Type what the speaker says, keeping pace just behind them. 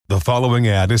The following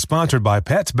ad is sponsored by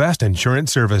Pets Best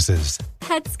Insurance Services.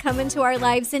 Pets come into our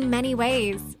lives in many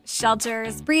ways.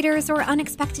 Shelters, breeders, or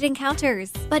unexpected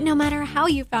encounters. But no matter how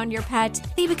you found your pet,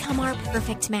 they become our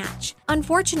perfect match.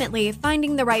 Unfortunately,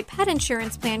 finding the right pet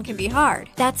insurance plan can be hard.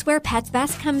 That's where Pets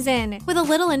Best comes in. With a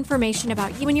little information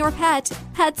about you and your pet,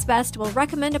 Pets Best will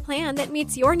recommend a plan that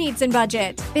meets your needs and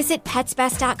budget. Visit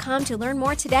PetsBest.com to learn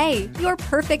more today. Your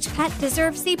perfect pet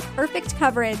deserves the perfect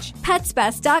coverage.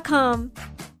 PetsBest.com.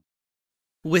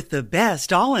 With the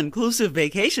best all-inclusive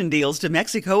vacation deals to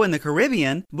Mexico and the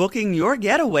Caribbean, booking your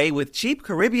getaway with Cheap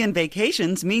Caribbean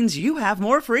Vacations means you have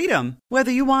more freedom. Whether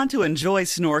you want to enjoy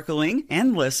snorkeling,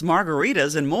 endless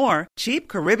margaritas, and more, Cheap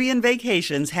Caribbean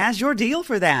Vacations has your deal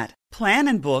for that. Plan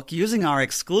and book using our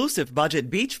exclusive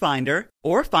budget beach finder,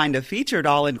 or find a featured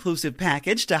all-inclusive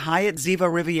package to Hyatt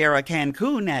Ziva Riviera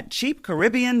Cancun at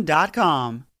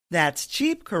cheapcaribbean.com. That's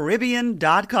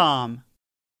cheapcaribbean.com.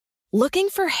 Looking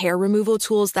for hair removal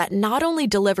tools that not only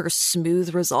deliver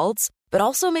smooth results, but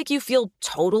also make you feel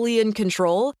totally in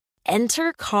control?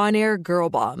 Enter Conair Girl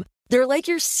Bomb. They're like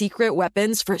your secret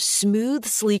weapons for smooth,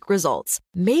 sleek results,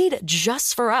 made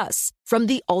just for us. From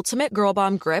the ultimate Girl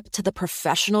Bomb grip to the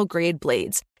professional grade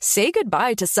blades, say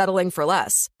goodbye to settling for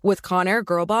less. With Conair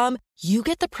Girl Bomb, you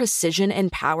get the precision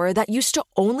and power that used to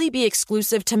only be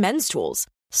exclusive to men's tools.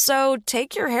 So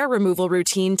take your hair removal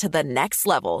routine to the next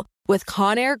level with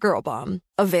Conair Girl Bomb.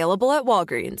 Available at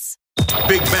Walgreens.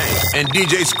 Big Bang and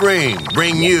DJ Scream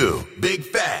bring you Big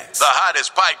Facts, the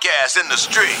hottest podcast in the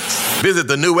streets. Visit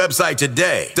the new website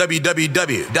today,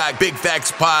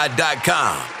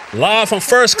 www.bigfactspod.com. Live from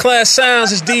First Class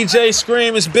Sounds, it's DJ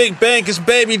Scream, it's Big Bank, it's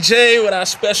Baby J, with our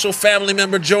special family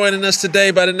member joining us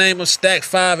today by the name of Stack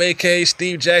 5, a.k.a.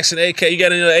 Steve Jackson, a.k.a. You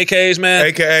got any other AKAs, man?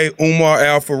 A.k.a. Umar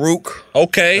Al-Farouk.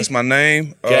 Okay. That's my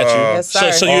name. Got you. Yes,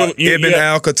 sir. So you Ibn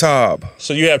Al-Khattab.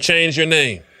 So you have changed your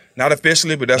name? Not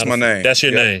officially, but that's my name. That's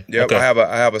your name? Yep. Okay.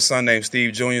 I have a son named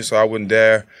Steve Jr., so I wouldn't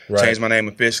dare change my name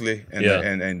officially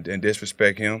and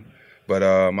disrespect him.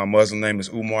 But my Muslim name is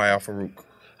Umar Al-Farouk.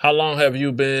 How long have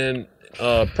you been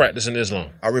practicing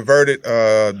Islam? I reverted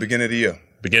beginning of the year.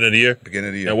 Beginning of the year? Beginning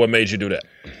of the year. And what made you do that?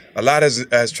 A lot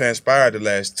has transpired the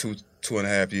last two and a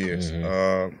half years.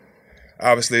 Mm-hmm.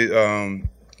 Obviously,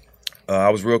 I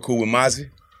was real cool with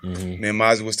Mazi. Mm-hmm. Me and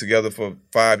Mazi was together for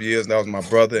 5 years. That was my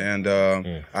brother, and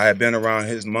I had been around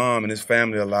his mom and his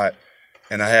family a lot,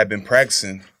 and I had been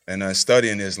practicing and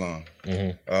studying Islam.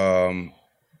 Mm-hmm.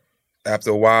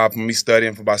 After a while, from me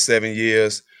studying for about 7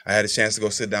 years, I had a chance to go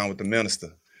sit down with the minister.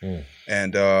 Mm.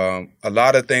 And a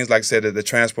lot of things, like I said, the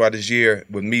transport this year,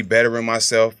 with me bettering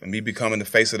myself and me becoming the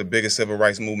face of the biggest civil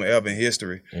rights movement ever in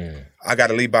history, I got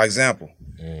to lead by example.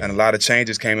 And a lot of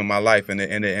changes came in my life, and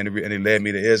it led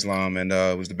me to Islam, and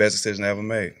it was the best decision I ever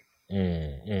made.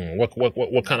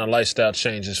 What kind of lifestyle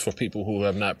changes for people who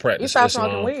have not practiced Islam? You Islam?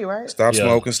 stopped smoking weed, right? Stop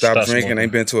smoking, stop drinking.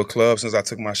 Ain't been to a club since I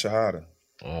took my Shahada.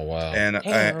 Oh, wow. And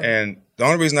the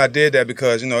only reason I did that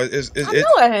because, I know I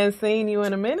hadn't seen you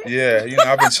in a minute. Yeah,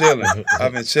 I've been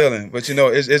chilling. But,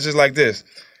 it's just like this.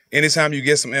 Anytime you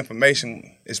get some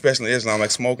information, especially in Islam,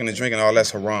 like smoking and drinking, all that's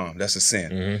haram. That's a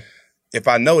sin. Mm-hmm. If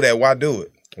I know that, why do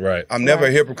it? Right. I'm never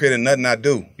a hypocrite in nothing I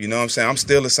do. You know what I'm saying? I'm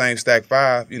still the same Stack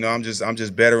 5. I'm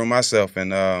just bettering myself,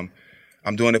 and I'm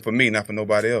doing it for me, not for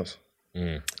nobody else.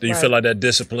 Do you feel like that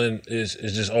discipline is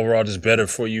just overall just better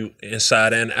for you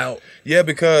inside and out? Yeah,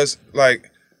 because like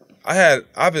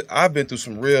I've been through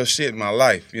some real shit in my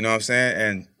life, you know what I'm saying?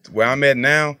 And where I'm at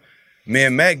now, me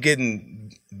and Matt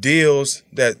getting deals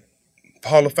that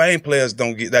Hall of Fame players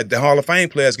don't get, that the Hall of Fame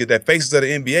players get, that faces of the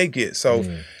NBA get. So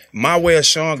my way of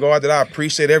showing God that I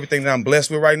appreciate everything that I'm blessed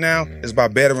with right now is by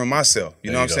bettering myself. You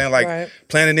know what I'm saying? Like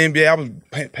playing in the NBA, I was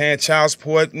paying child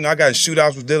support. I got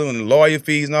shootouts, was dealing with lawyer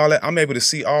fees and all that. I'm able to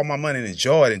see all my money and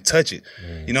enjoy it and touch it.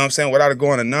 You know what I'm saying? Without it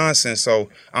going to nonsense. So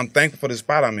I'm thankful for the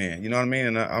spot I'm in. You know what I mean?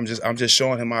 And I'm just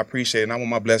showing him I appreciate it, and I want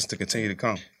my blessings to continue to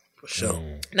come. For sure.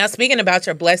 Now, speaking about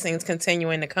your blessings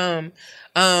continuing to come,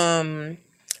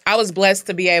 I was blessed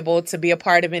to be able to be a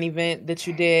part of an event that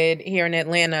you did here in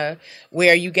Atlanta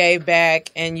where you gave back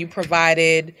and you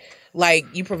provided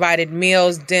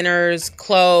meals, dinners,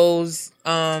 clothes,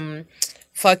 fucking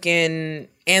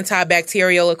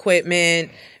antibacterial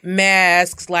equipment,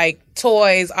 masks, like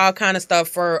toys, all kind of stuff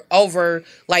for over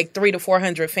like 300 to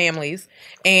 400 families.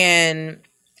 And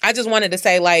I just wanted to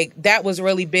say, like, that was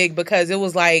really big because it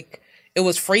was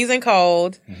freezing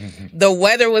cold. The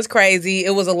weather was crazy.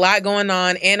 It was a lot going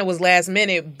on, and it was last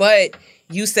minute. But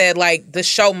you said, like, the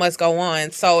show must go on.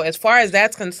 So as far as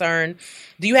that's concerned,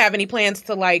 do you have any plans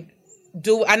to, like,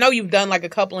 I know you've done like a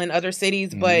couple in other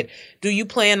cities, but do you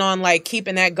plan on like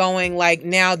keeping that going like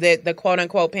now that the quote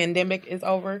unquote pandemic is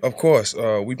over? Of course.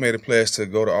 We've made a pledge to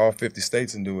go to all 50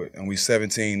 states and do it, and we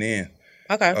 17 in.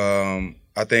 Okay.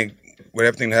 I think with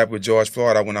everything that happened with George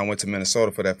Floyd, when I went to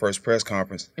Minnesota for that first press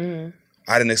conference,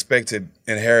 I didn't expect to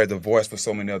inherit the voice for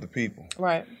so many other people.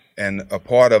 Right. And a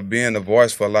part of being a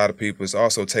voice for a lot of people is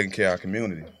also taking care of our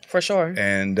community. For sure.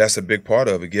 And that's a big part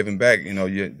of it, giving back. You know,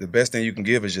 the best thing you can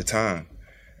give is your time.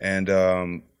 And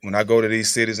when I go to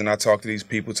these cities and I talk to these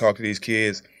people, talk to these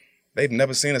kids, they've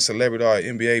never seen a celebrity or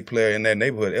an NBA player in that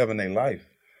neighborhood ever in their life.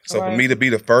 So for me to be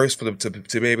the first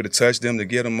to be able to touch them, to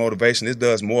give them motivation, this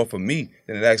does more for me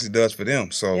than it actually does for them.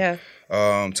 So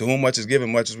to whom much is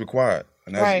given, much is required.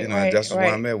 And that's, that's why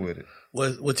I'm at with it.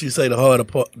 What you say the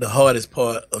hardest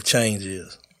part of change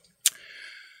is?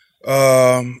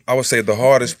 I would say the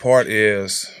hardest part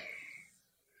is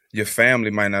your family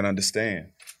might not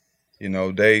understand. You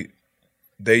know, they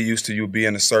used to you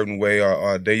being a certain way,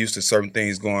 or they used to certain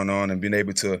things going on and being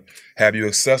able to have you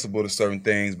accessible to certain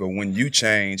things. But when you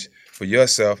change for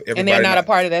yourself, everybody and they're not a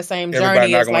part of that same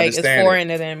journey. It's like it's foreign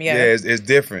to them. Yeah, it's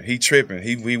different. He tripping.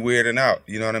 He weirding out.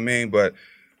 You know what I mean? But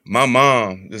my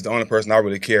mom is the only person I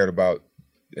really cared about,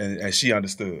 and she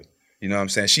understood. You know what I'm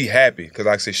saying? She happy because,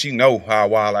 like I said, she know how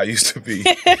wild I used to be.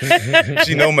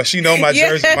 she know my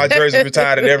jersey. My jersey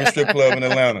retired at every strip club in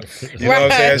Atlanta. You know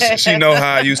what I'm saying? She know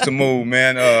how I used to move,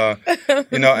 man.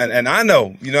 You know, and I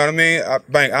know. You know what I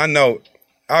mean? I know.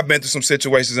 I've been through some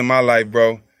situations in my life,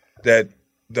 bro, that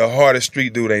the hardest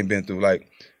street dude ain't been through. Like,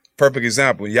 perfect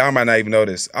example. Y'all might not even know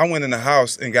this. I went in the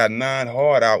house and got 9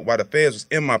 hard out while the feds was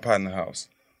in my partner's house.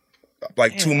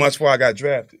 Like 2 months before I got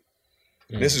drafted.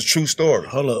 This is a true story.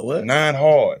 Hold up, what? 9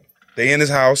 hard. They in his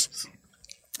house.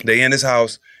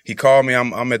 He called me.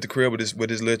 I'm at the crib with this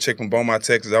little chick from Beaumont,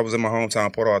 Texas. I was in my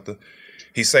hometown, Port Arthur.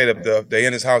 He said that they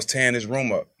in his house tearing his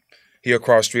room up. He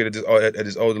across the street at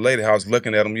his older lady house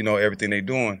looking at him, you know, everything they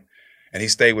doing. And he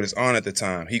stayed with his aunt at the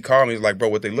time. He called me. He's like, bro,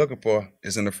 what they looking for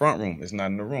is in the front room. It's not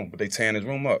in the room. But they tearing his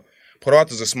room up. Port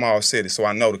Arthur's a small city, so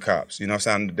I know the cops. You know what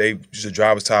I'm saying? They used to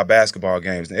drive us to our basketball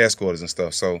games and escorters and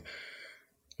stuff. So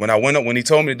when I went up, when he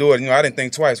told me to do it, you know, I didn't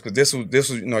think twice because this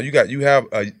was, you know, you have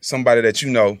somebody that you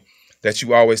know that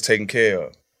you always taking care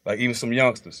of. Like even some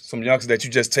youngsters that you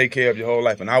just take care of your whole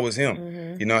life, and I was him.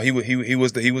 Mm-hmm. You know, he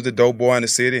was the dope boy in the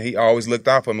city. And he always looked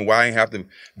out for me. Why I ain't have to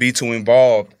be too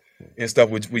involved in stuff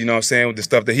with, you know what I'm saying, with the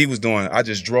stuff that he was doing. I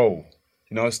just drove.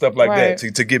 You know, stuff like that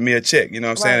to give me a check. You know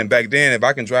what I'm saying? And back then, if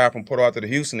I can drive from Port Arthur to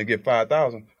Houston to get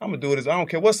 $5,000, I'm gonna do it. I don't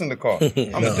care what's in the car. I'm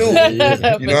gonna do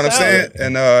it. You know what I'm saying?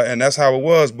 And that's how it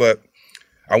was. But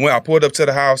I pulled up to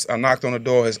the house. I knocked on the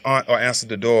door. His aunt answered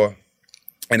the door,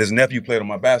 and his nephew played on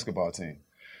my basketball team.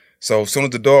 So as soon as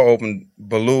the door opened,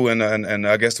 Baloo and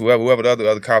I guess whoever the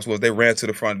other cops was, they ran to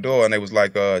the front door and they was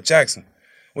like, Jackson,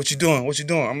 what you doing? What you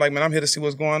doing? I'm like, man, I'm here to see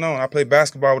what's going on. I played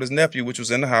basketball with his nephew, which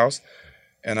was in the house.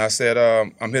 And I said,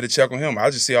 I'm here to check on him.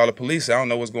 I just see all the police. I don't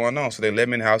know what's going on. So they let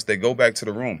me in the house. They go back to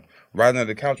the room. Right under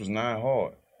the couch was 9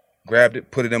 hard. Grabbed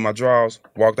it, put it in my drawers,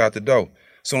 walked out the door.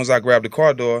 As soon as I grabbed the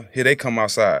car door, here they come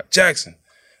outside. Jackson.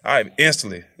 All right,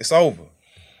 instantly, it's over.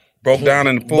 Broke down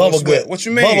in the full sweat. What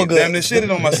you mean? Damn, this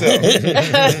shitted on myself. You know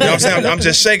what I'm saying? I'm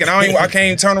just shaking. I can't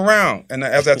even turn around. And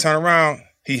as I turn around,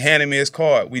 he handed me his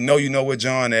card. We know you know where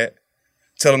John at.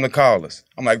 Tell him to call us.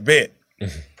 I'm like, bet.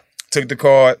 Took the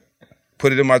card.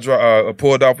 Put it in my drawer,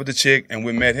 pulled off with the chick, and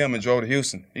we met him and drove to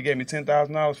Houston. He gave me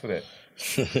 $10,000 for that.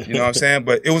 You know what I'm saying?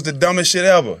 But it was the dumbest shit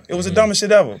ever. It was the dumbest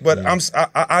shit ever. But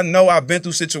I know I've been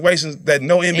through situations that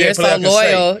no NBA player can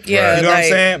say. Yeah, you know what I'm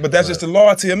saying? But that's just the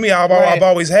loyalty of me. I've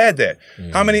always had that.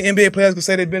 How many NBA players can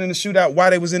say they've been in the shootout while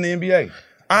they was in the NBA?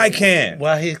 I can.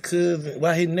 Why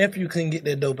his nephew couldn't get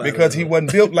that dope out? Because he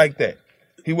wasn't built like that.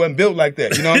 He wasn't built like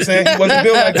that. You know what I'm saying? He wasn't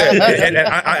built like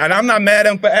that. And I'm not mad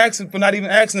at him for not even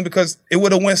asking because it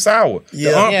would have went sour. Yeah.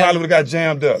 The arm probably would have got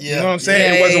jammed up. Yeah. You know what I'm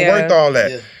saying? It wasn't worth all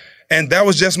that. Yeah. And that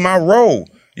was just my role.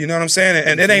 You know what I'm saying?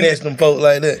 And it ain't finesse them folk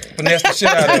like that. Finesse the shit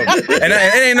out of them. And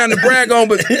it ain't nothing to brag on,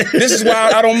 but this is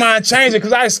why I don't mind changing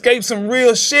because I escaped some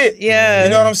real shit. Yeah. You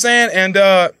know what I'm saying? And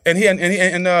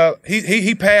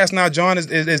he passed now. John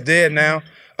is dead now.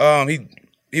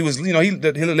 He was, you know, he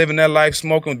living that life,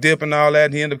 smoking dip and all that.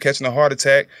 And he ended up catching a heart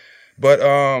attack. But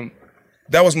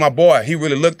that was my boy. He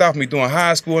really looked out for me doing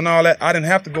high school and all that. I didn't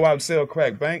have to go out and sell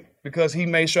crack, Bank, because he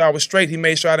made sure I was straight. He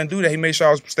made sure I didn't do that. He made sure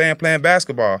I was staying playing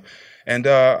basketball. And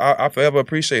I forever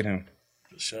appreciate him.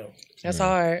 For sure. That's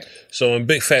hard. So in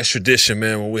Big Facts tradition,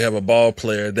 man, when we have a ball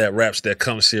player that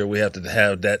comes here, we have to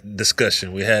have that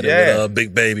discussion. We had it with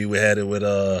Big Baby. We had it with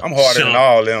I'm harder than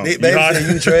all them. Big Baby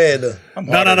said you trash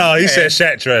though. No. He said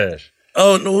Shaq trash.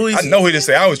 Oh no, who I know he didn't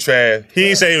say I was trash. He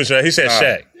didn't say he was trash. He said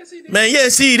Shaq. Man,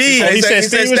 yes, he did. He said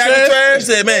Steve was Stack trash? He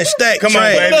said, man, Stack Come on,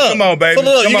 trash. baby. Come on, baby. Pull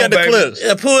it up. Come You on, got the baby. clips.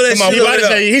 Yeah, pull that Come on, shit pull up. it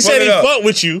up. He said Pull he it up. fucked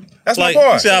with you. That's my Like,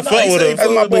 boy. He said I No, fuck he with said him. That's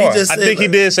my fuck, but he boy. just I said, think he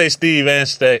like, did say Steve and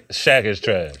Shaq is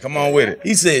trash. Come on with it.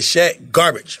 He said Shaq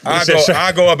garbage.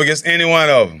 I go up against any one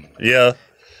of them. Yeah.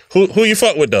 Who you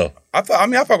fuck with though? I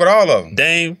fuck with all of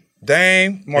them.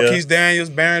 Dame, Marquise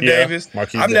Daniels, Baron Yeah, Davis.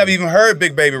 Marquise I've never Daniels. even heard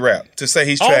Big Baby rap to say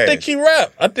he's I trash. don't think he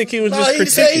rap. I think he was just he critiquing.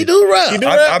 said he do rap. He do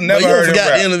I've rap? never But you heard him forgot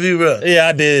rap. the interview, bro. Yeah,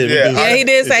 I did. Yeah, Yeah, he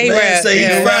did say he Man rap. say he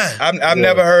Yeah. do rap. I've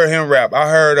never heard him rap. I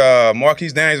heard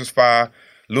Marquise Daniels was fire.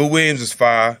 Lou Williams was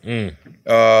fire.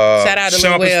 Shout out to Lou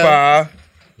Shump is Will. fire.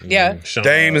 Yeah.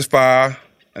 Dame is fire.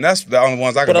 And that's the only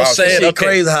ones I can But I'm vouch for. saying- Shit Okay.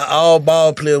 crazy how all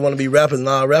ball players want to be rappers and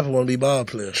all rappers want to be ball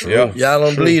players. True. Yeah. Y'all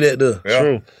don't believe that, though. Yeah.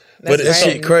 True. That's But That it's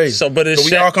right. shit crazy. but it's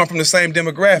But we all Shaq. come from the same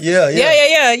demographic. Yeah.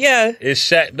 Is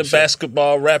Shaq the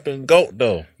basketball rapping GOAT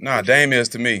though? Nah, Dame is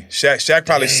to me. Shaq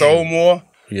probably sold more.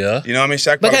 Yeah. You know what I mean?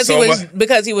 Shaq probably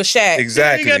Because he was Shaq.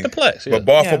 Exactly. He got the plex, yeah. But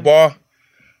bar Yeah. for bar,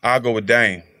 I'll go with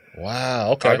Dame.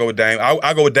 Wow. Okay. I'll go with Dame.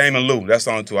 I'll go with Dame and Lou. That's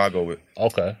the only two I'll go with.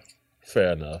 Okay.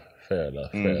 Fair enough.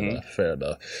 Fair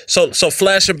enough. So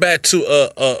flashing back to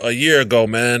a year ago,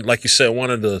 man. Like you said, one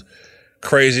of the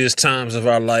craziest times of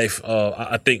our life.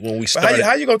 I think when we But started.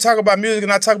 how you gonna talk about music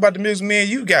and I talk about the music me and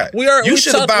you got? You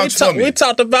should have vouched for me. We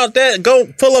talked about that. Go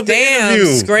pull up the Damn,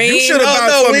 interview. Scream. You should have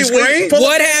vouched for me, Scream. pull up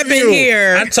What the happened interview.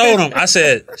 here? I told him. I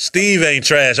said Steve ain't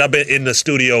trash. I've been in the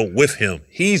studio with him.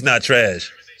 He's not trash.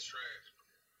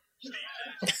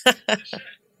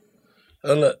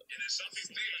 Oh, look.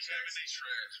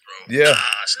 Yeah.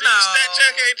 Stack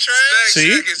Jack ain't trash.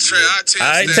 See? Stack is trash. I tell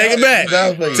All right, you, take it back.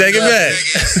 Take it back.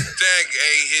 Stack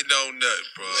ain't hit no nut,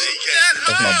 bro.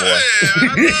 That's my boy.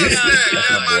 That's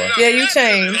my boy. Yeah, you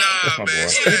changed. That's my boy.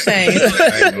 You changed.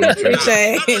 I ain't doing no You tricks.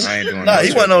 changed. I ain't doing Nah, no he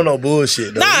tricks. wasn't on no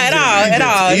bullshit, though. Nah, at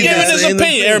all. He Giving just his saying the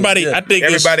opinion. thing. Everybody, Yeah. I think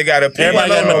Everybody got an opinion. Everybody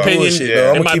got an on opinion. bullshit, Yeah. though.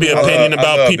 It I'ma might keep be it an on. opinion I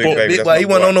about love people. Big Baby. Big That's boy, my he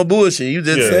wasn't boy. on no bullshit. You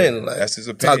just Yeah. saying it, like, That's his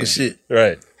opinion. talking shit.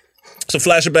 Right. So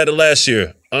flashing back to last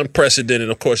year, unprecedented.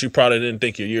 Of course, you probably didn't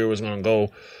think your year was going to go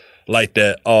like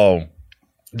that.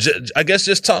 I guess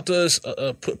just talk to us,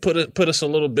 put us a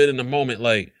little bit in the moment.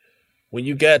 Like when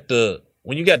you got the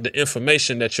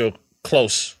information that your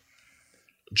close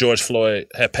George Floyd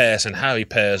had passed and how he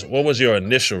passed, what was your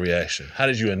initial reaction? How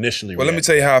did you initially Well, let me react?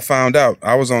 tell you how I found out.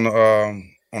 I was on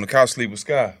the couch sleep with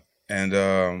Sky, and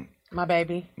My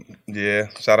baby. yeah,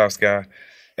 shout out Sky,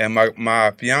 and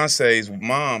my fiance's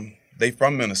mom, they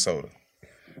from Minnesota,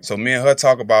 so me and her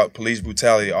talk about police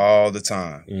brutality all the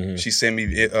time. Mm-hmm. She sent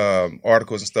me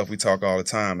articles and stuff. We talk all the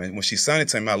time, and when she sent it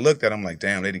to me, I looked at it, I'm like,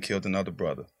 damn, they done killed another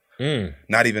brother,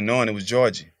 not even knowing it was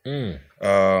Georgie.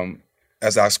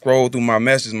 As I scrolled through my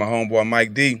messages, my homeboy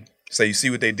Mike D say, "You see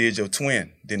what they did your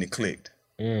twin?" Then it clicked.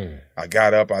 I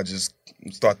got up. I just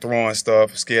start throwing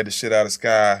stuff. Scared the shit out of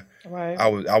Sky. Right.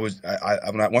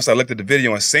 Once I looked at the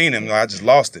video and seen him, I just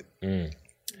lost it.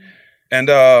 And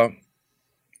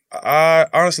I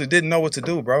honestly didn't know what to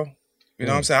do, bro. You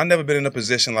know what I'm saying? I never been in a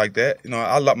position like that. You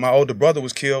know, my older brother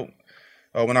was killed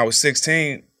when I was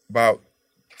 16, about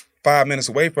 5 minutes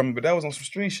away from me, but that was on some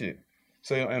street shit.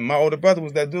 So, and my older brother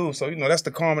was that dude. So, that's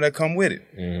the karma that come with it.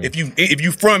 If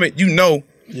you from it, you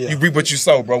reap what you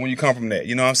sow, bro, when you come from that.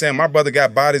 You know what I'm saying? My brother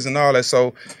got bodies and all that,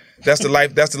 so that's the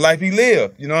life he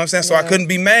lived. You know what I'm saying? So I couldn't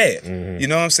be mad. You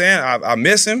know what I'm saying? I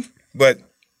miss him, but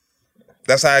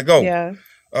that's how it go.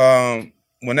 Yeah.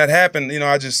 When that happened,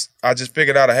 I just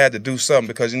figured out I had to do something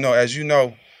because, as you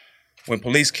know, when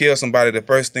police kill somebody, the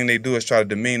first thing they do is try to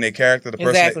demean their character, the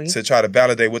person Exactly. to try to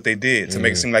validate what they did to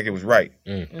make it seem like it was right.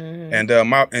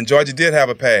 And Georgie did have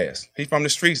a past. He from the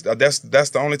streets. That's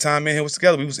the only time me and him was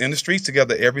together. We was in the streets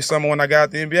together every summer when I got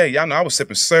out the NBA. Y'all know I was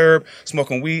sipping syrup,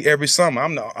 smoking weed every summer.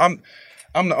 I'm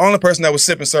the only person that was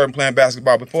sipping syrup and playing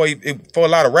basketball before a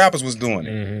lot of rappers was doing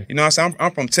it. You know what I'm saying?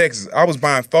 I'm from Texas. I was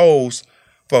buying Foes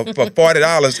for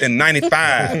 $40 in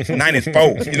 95, 94.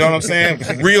 You know what I'm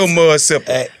saying? Real mud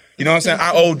sipper. You know what I'm saying?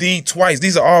 I OD'd twice.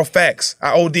 These are all facts.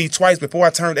 I OD'd twice before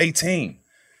I turned 18.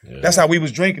 Yeah. That's how we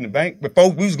was drinking the bank. Before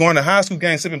we was going to high school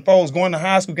games, sipping Foes, going to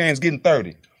high school games, getting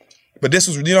 30. But this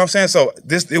was, you know what I'm saying? So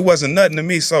it wasn't nothing to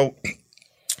me. So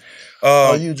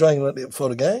You drinking like that before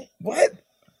the game? What?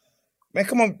 Man,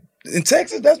 come on. In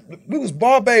Texas, we was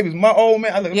ball babies. My old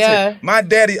man, let me tell you, my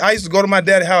daddy, I used to go to my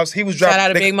daddy's house. He was driving. Shout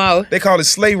out to Big Mo. They called it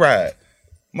sleigh ride.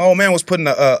 My old man was putting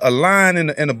a line in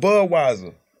a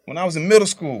Budweiser when I was in middle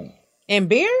school. And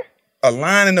beer? A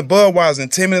line in the Budweiser,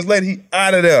 and 10 minutes later, he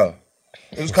out of there.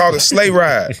 It was called a sleigh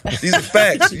ride. These are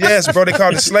facts. Yes, bro, they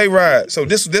called it sleigh ride. So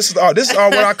this is all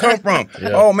where I come from.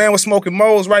 Yeah. Old man was smoking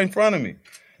moles right in front of me.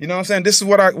 You know what I'm saying? This is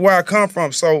where I come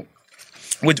from. So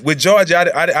with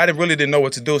Georgia, I really didn't know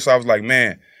what to do. So I was like,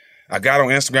 man, I got on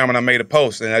Instagram and I made a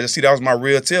post. And I just see that was my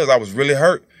real tears. I was really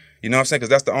hurt. You know what I'm saying? Because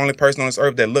that's the only person on this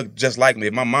earth that looked just like me.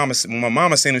 If when my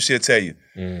mama seen him, she'll tell you.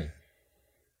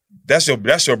 That's your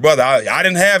brother. I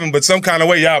didn't have him, but some kind of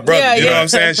way, y'all brother. Yeah, you know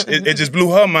what I'm saying? It just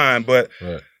blew her mind. But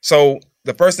so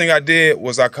the first thing I did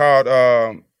was I called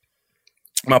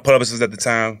my publicist at the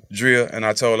time, Drill, and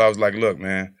I told her, I was like, look,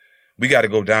 man, we got to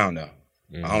go down there.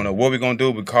 I don't know what we're going to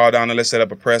do. We call down there, let's set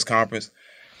up a press conference.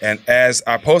 And as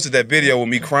I posted that video with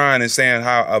me crying and saying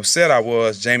how upset I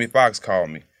was, Jamie Foxx called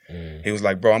me. He was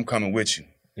like, bro, I'm coming with you.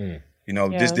 You know,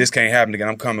 this can't happen again.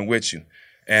 I'm coming with you.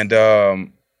 And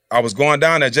I was going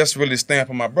down there just to really stand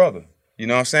for my brother. You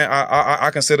know what I'm saying? I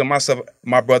consider myself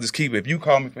my brother's keeper. If you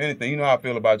call me for anything, you know how I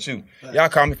feel about you. Y'all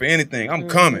call me for anything, I'm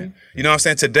coming. You know what I'm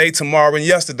saying? Today, tomorrow, and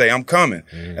yesterday, I'm coming.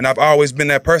 And I've always been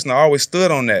that person. I always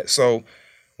stood on that. So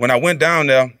when I went down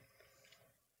there,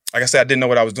 like I said, I didn't know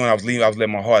what I was doing. I was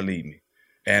letting my heart lead me.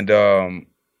 And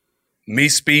me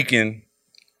speaking,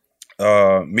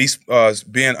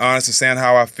 being honest and saying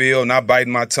how I feel, not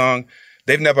biting my tongue,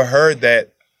 they've never heard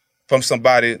that from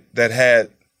somebody that had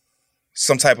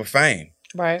some type of fame.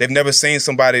 Right. They've never seen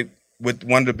somebody with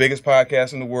one of the biggest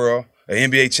podcasts in the world,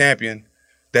 an NBA champion,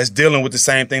 that's dealing with the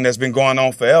same thing that's been going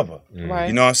on forever. Right.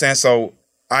 You know what I'm saying? So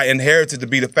I inherited to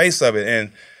be the face of it,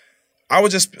 and I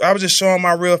was just showing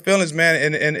my real feelings,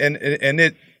 man,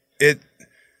 and it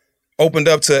opened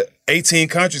up to 18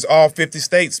 countries, all 50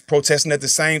 states protesting at the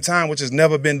same time, which has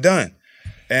never been done.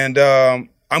 And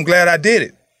I'm glad I did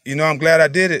it. You know, I'm glad I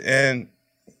did it, and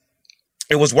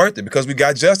it was worth it because we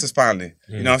got justice finally.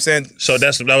 You know what I'm saying? So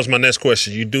that was my next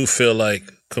question. You do feel like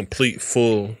complete,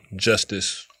 full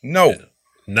justice? No.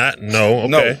 No. Okay.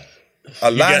 No.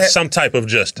 You got some type of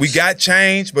justice. We got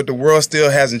change, but the world still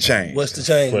hasn't changed. What's the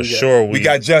change? For sure. We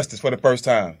got justice for the first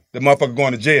time. The motherfucker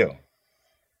going to jail.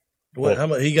 What? How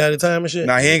much? He got his time and shit?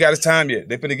 Nah, he ain't got his time yet.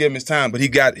 They finna give him his time, but he's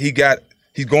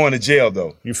going to jail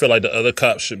though. You feel like the other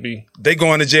cops should be? They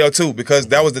going to jail too because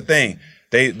that was the thing.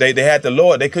 They had to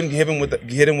lower. They couldn't hit him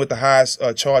with the highest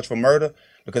charge for murder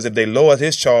because if they lowered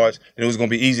his charge, then it was going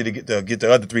to be easy to get the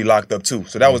other three locked up too.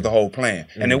 So that was the whole plan,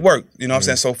 and it worked. You know what I'm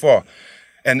saying so far,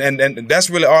 and that's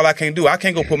really all I can do. I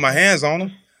can't go put my hands on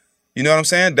them. You know what I'm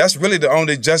saying? That's really the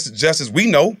only justice we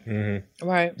know.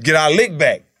 Right. Get our lick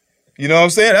back. You know what I'm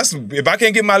saying? That's if I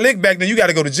can't get my lick back, then you got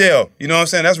to go to jail. You know what I'm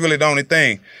saying? That's really the only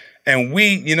thing. And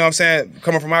we, you know what I'm saying,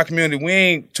 coming from our community, we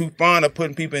ain't too fond of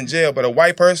putting people in jail. But a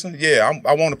white person, yeah,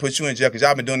 I want to put you in jail because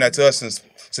y'all been doing that to us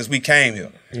since we came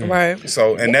here. Right.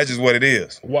 So, and that's just what it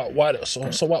is. Why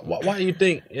do you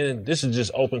think, and this is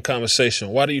just open conversation,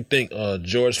 why do you think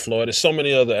George Floyd, there's so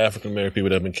many other African-American people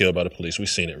that have been killed by the police, we've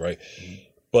seen it, right?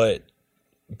 But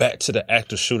back to the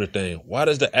active shooter thing, why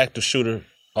does the active shooter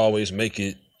always make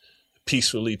it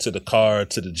peacefully to the car,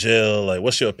 to the jail? Like,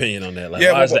 what's your opinion on that? Like,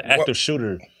 why is the active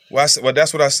shooter... Well,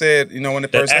 that's what I said, you know, when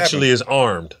it first happened. That actually is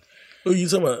armed. Who you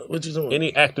talking about? What you talking about?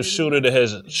 Any active shooter that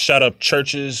has shot up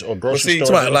churches or grocery stores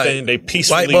or anything, like, they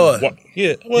peacefully... white boy.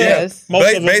 Yeah. Well, Yes. most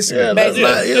of them.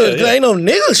 Basically. Ain't no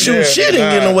niggas shooting shit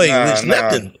and getting away. It's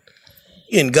nothing.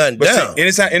 Getting gunned But down.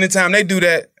 see, anytime they do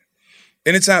that,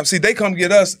 they come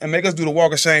get us and make us do the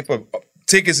walk of shame for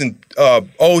tickets and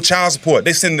old child support.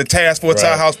 They sending the task force to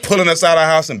our house, pulling us out of our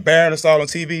house and burying us all on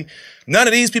TV. None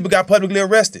of these people got publicly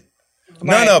arrested.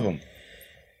 None of them.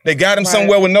 They got him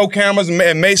somewhere with no cameras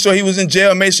and made sure he was in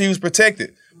jail, made sure he was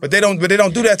protected. But they don't do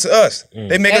that to us.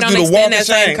 They make us do the walk of shame.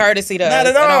 Same courtesy to Not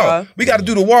us at all. We got to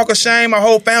do the walk of shame. Our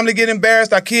whole family get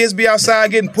embarrassed. Our kids be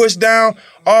outside getting pushed down.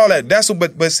 All that. That's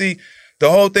what. But see, the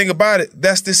whole thing about it,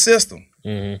 that's the system.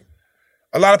 A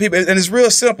lot of people, and it's real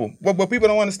simple. What people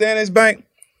don't understand is, Bank,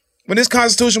 when this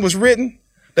Constitution was written,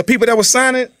 the people that were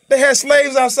signing it, they had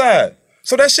slaves outside.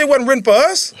 So that shit wasn't written for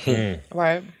us.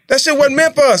 Right. That shit wasn't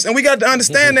meant for us. And we got to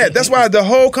understand that. That's why the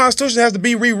whole Constitution has to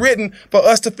be rewritten for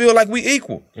us to feel like we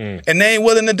equal. And they ain't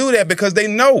willing to do that because they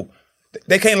know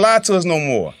they can't lie to us no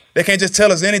more. They can't just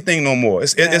tell us anything no more.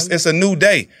 It's a new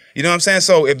day. You know what I'm saying?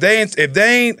 So if they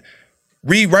ain't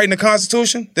rewriting the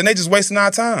Constitution, then they just wasting our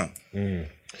time. Do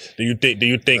you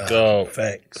think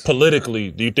politically,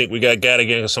 do you think we got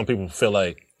again? Because some people feel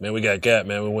like, man, we got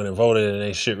man. We went and voted and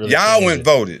ain't shit really. Y'all went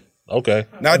voted. Okay.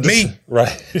 Not me.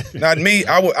 Right. Not me.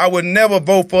 I would never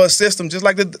vote for a system just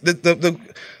like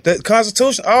the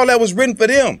Constitution. All that was written for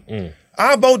them.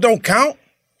 Our vote don't count.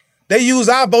 They use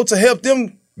our vote to help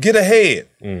them get ahead.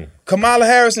 Kamala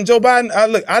Harris and Joe Biden,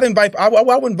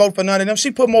 I wouldn't vote for none of them.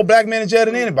 She put more black men in jail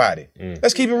than anybody.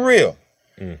 Let's keep it real.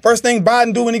 First thing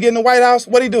Biden do when he get in the White House,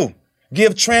 what'd he do?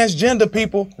 Give transgender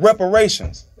people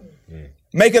reparations.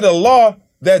 Make it a law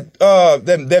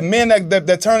that men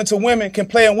that turn into women can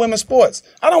play in women's sports.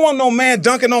 I don't want no man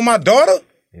dunking on my daughter.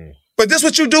 But this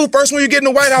what you do first when you get in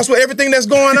the White House with everything that's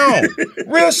going on.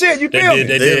 Real shit, you feel me?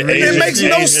 It makes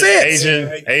no sense.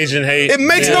 Asian hate. It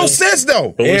makes no sense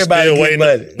though. But we still waiting.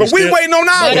 But we waiting on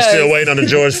ours. We're still waiting on the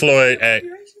George Floyd Act.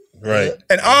 Right.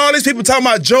 And all these people talking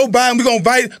about Joe Biden, we're going to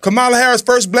invite Kamala Harris,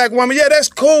 first black woman. Yeah, that's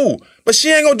cool. But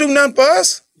she ain't going to do nothing for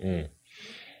us.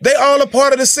 They all a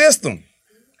part of the system.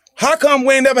 How come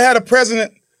we ain't never had a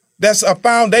president that's a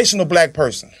foundational black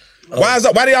person? Why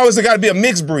they always got to be a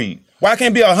mixed breed? Why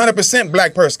can't be a 100%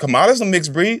 black person? Kamala's a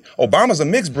mixed breed. Obama's a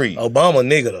mixed breed. Obama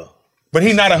nigga though. But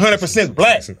he not 100%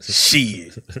 black.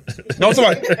 Shit. No, I'm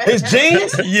talking about his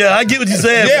genes? Yeah, I get what you're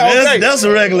saying. Yeah, okay. That's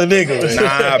a regular nigga.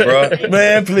 Nah, bro.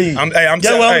 Man, please. I'm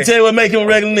tell you what make him a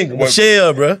regular nigga.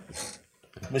 Michelle, bro.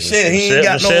 Michelle, he ain't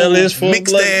got no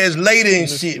mixed ass lady and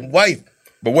shit, wife.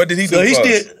 But what did he do for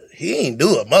us? He ain't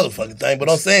do a motherfucking thing, but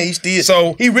I'm saying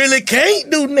he really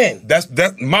can't do nothing. That's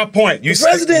my point. The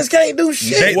presidents can't do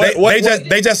shit.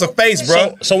 They just a face,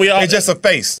 bro. They just a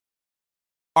face.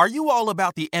 Are you all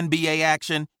about the NBA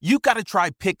action? You got to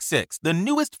try Pick Six, the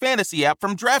newest fantasy app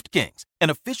from DraftKings, an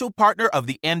official partner of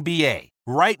the NBA.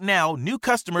 Right now, new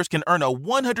customers can earn a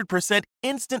 100%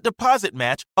 instant deposit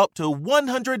match up to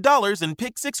 $100 in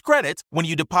Pick Six credits when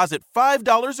you deposit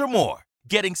 $5 or more.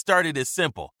 Getting started is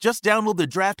simple. Just download the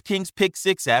DraftKings Pick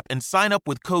Six app and sign up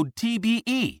with code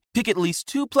TBE. Pick at least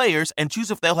 2 players and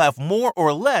choose if they'll have more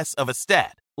or less of a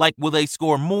stat. Like, will they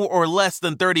score more or less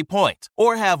than 30 points?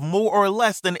 Or have more or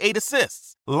less than 8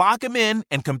 assists? Lock them in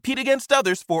and compete against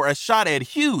others for a shot at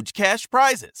huge cash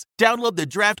prizes. Download the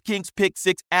DraftKings Pick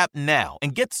Six app now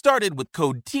and get started with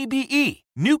code TBE.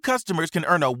 New customers can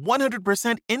earn a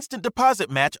 100% instant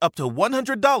deposit match up to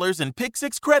 $100 in Pick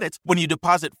Six credits when you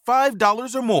deposit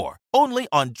 $5 or more. Only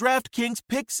on DraftKings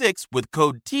Pick Six with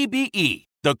code TBE.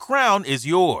 The crown is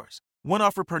yours. One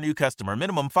offer per new customer.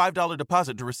 Minimum $5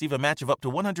 deposit to receive a match of up to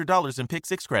 $100 in Pick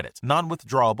Six credits.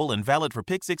 Non-withdrawable and valid for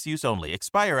Pick Six use only.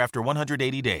 Expire after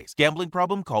 180 days. Gambling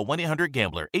problem? Call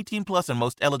 1-800-GAMBLER. 18 plus in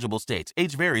most eligible states.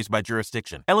 Age varies by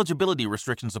jurisdiction. Eligibility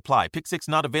restrictions apply. Pick Six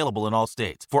not available in all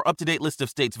states. For up-to-date list of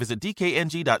states, visit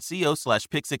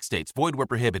dkng.co/pick6states. Void where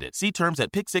prohibited. See terms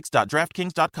at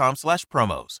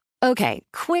pick6.draftkings.com/promos. Okay,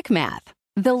 quick math.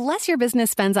 The less your business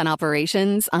spends on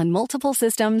operations, on multiple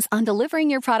systems, on delivering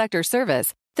your product or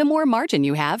service, the more margin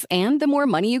you have and the more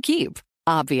money you keep.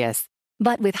 Obvious.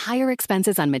 But with higher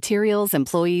expenses on materials,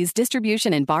 employees,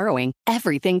 distribution, and borrowing,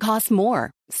 everything costs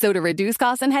more. So to reduce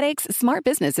costs and headaches, smart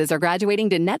businesses are graduating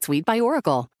to NetSuite by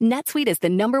Oracle. NetSuite is the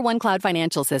 #1 cloud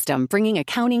financial system, bringing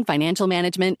accounting, financial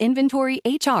management, inventory,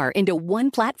 HR into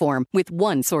one platform with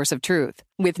one source of truth.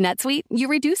 With NetSuite, you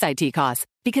reduce IT costs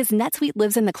because NetSuite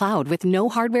lives in the cloud with no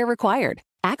hardware required,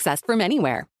 accessed from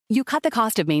anywhere. You cut the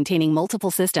cost of maintaining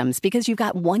multiple systems because you've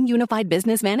got one unified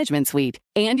business management suite.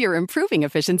 And you're improving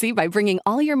efficiency by bringing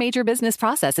all your major business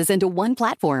processes into one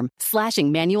platform,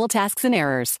 slashing manual tasks and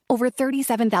errors. Over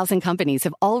 37,000 companies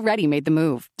have already made the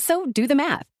move. So do the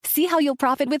math. See how you'll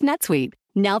profit with NetSuite.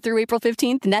 Now through April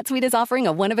 15th, NetSuite is offering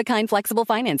a one-of-a-kind flexible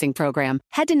financing program.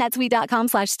 Head to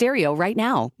netsuite.com/stereo right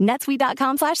now.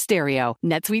 netsuite.com/stereo.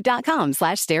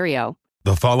 netsuite.com/stereo.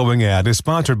 The following ad is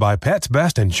sponsored by Pets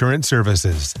Best Insurance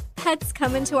Services. Pets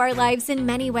come into our lives in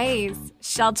many ways.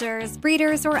 Shelters,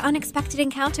 breeders, or unexpected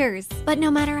encounters. But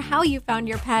no matter how you found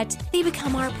your pet, they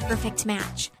become our perfect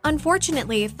match.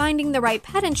 Unfortunately, finding the right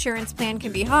pet insurance plan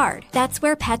can be hard. That's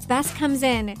where Pets Best comes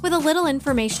in. With a little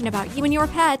information about you and your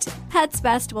pet, Pets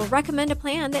Best will recommend a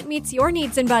plan that meets your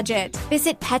needs and budget.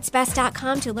 Visit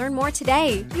PetsBest.com to learn more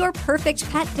today. Your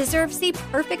perfect pet deserves the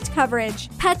perfect coverage.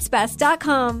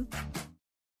 PetsBest.com.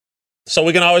 So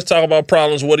we can always talk about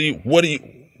problems. What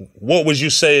would you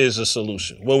say is a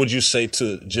solution? What would you say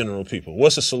to general people?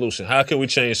 What's a solution? How can we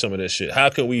change some of that shit? How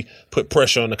can we put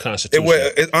pressure on the Constitution?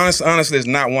 Honestly, it's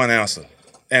not one answer.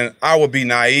 And I would be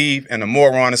naive and a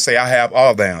moron to say I have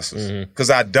all the answers.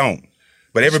 Because I don't.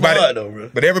 But everybody,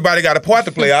 got a part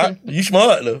to play out. You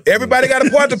smart though. Everybody got a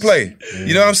part to play.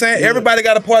 You know what I'm saying? Everybody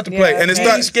got a part to play. And it's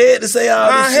not scared to say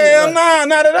all this shit. Hell nah,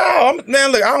 not at all.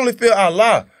 Man, look, I only feel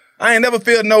Allah. I ain't never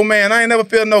feel no man. I ain't never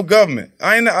feel no government.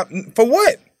 For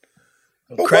what?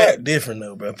 For crack what? different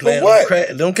though, bro. For what? Crack,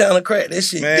 them kind of crack. That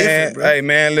shit different, bro. Hey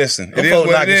man, listen. Them it is folks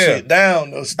what it is. shit down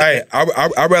though. Hey,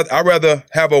 I'd rather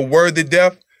have a worthy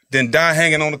death than die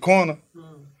hanging on the corner.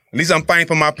 At least I'm fighting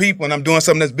for my people and I'm doing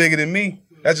something that's bigger than me.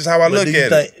 That's just how I look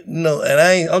at it. No,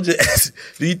 and I'm just asking,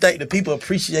 do you think the people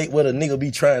appreciate what a nigga be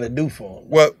trying to do for them?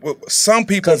 Well, some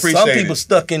people appreciate it. Some people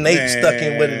stuck in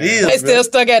what it is. They still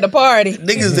stuck at the party.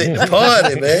 Niggas at the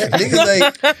party, man. Niggas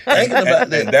ain't thinking about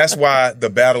that. And that's why the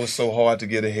battle is so hard to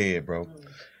get ahead, bro.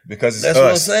 Because it's that's us.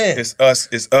 What I'm saying. It's us.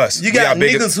 It's us. You got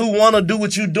niggas who want to do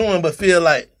what you doing, but feel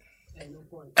like,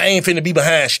 I ain't finna be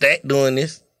behind Stack doing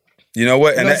this. You know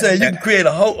what? You know what I'm saying? You can create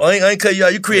a whole, I ain't cut you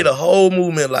out, you create a whole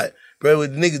movement like, bro,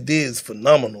 what the niggas did is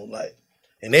phenomenal. Like,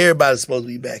 and everybody's supposed to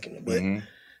be backing it. But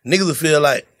niggas will feel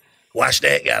like, watch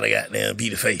that gotta goddamn be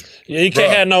the face. Yeah, you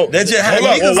can't have no. That's just how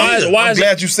niggas feel. I'm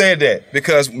glad you said that.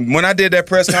 Because when I did that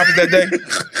press conference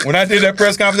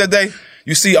that day,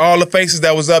 you see all the faces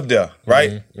that was up there,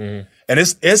 right? And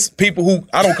it's people who,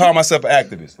 I don't call myself an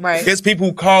activist. Right. It's people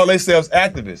who call themselves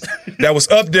activists that was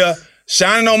up there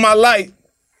shining on my light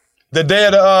the day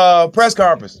of the press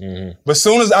conference. But as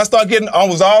soon as I start I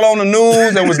was all on the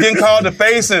news and was getting called the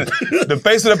face of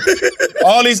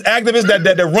all these activists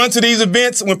that run to these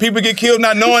events when people get killed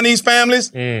not knowing these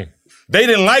families. They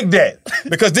didn't like that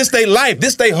because this they life,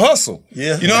 this they hustle.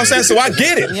 Yeah. You know what I'm saying? So I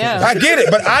get it. Yeah. I get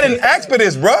it. But I didn't ask for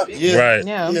this, bro. Yeah. Right.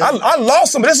 Yeah. I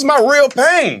lost some. This is my real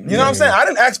pain. You know what I'm saying? I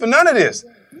didn't ask for none of this.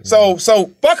 So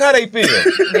fuck how they feel.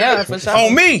 Yeah, for sure.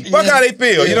 On me, fuck how they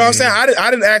feel. You know what I'm saying? I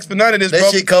didn't ask for none of this, That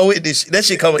bro. shit come with this. That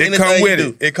shit come with anything come with you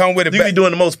it. do. It come with it. You be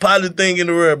doing the most positive thing in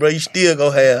the world, bro. You still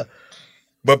gonna have.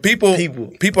 But people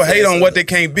hate on what they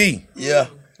can't be. Yeah.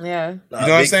 Yeah. You know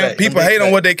what I'm saying? People hate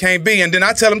on what they can't be. And then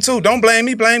I tell them too, don't blame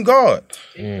me, blame God.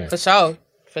 For sure.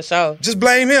 For sure. Just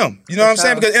blame him. You know what I'm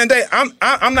saying? Because in the day,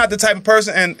 I'm not the type of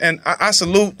person, and I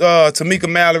salute Tamika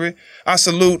Mallory. I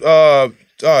salute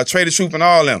Trader Troop and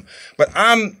all them. But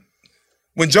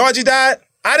when Georgie died,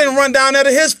 I didn't run down there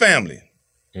to his family.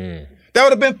 That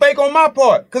would have been fake on my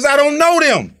part, because I don't know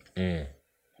them.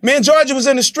 Me and Georgie was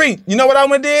in the street. You know what I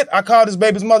went and did? I called his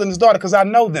baby's mother and his daughter because I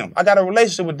know them. I got a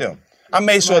relationship with them. I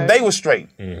made sure they were straight.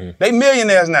 They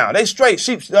millionaires now. They straight.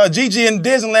 Gigi in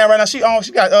Disneyland right now.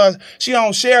 She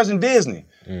owns shares in Disney.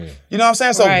 You know what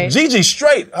I'm saying? So Gigi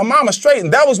straight. Her mama straight.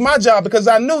 And that was my job because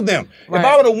I knew them. If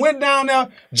I would have went down there,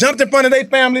 jumped in front of their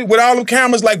family with all them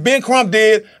cameras like Ben Crump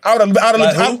did, I would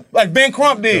have like Ben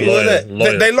Crump did. Who is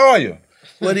that? They lawyer.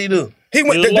 What'd he do? This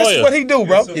is what he do,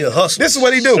 bro. He a hustler. This is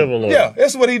what he do. Yeah,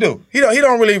 this is what he do. He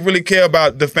don't really care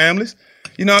about the families.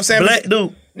 You know what I'm saying? Black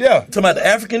dude. Yeah. Talking about the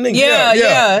African nigga.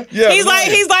 Yeah.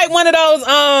 He's like one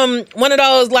of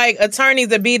those like attorneys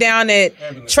that be down at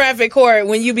traffic court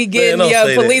when you be getting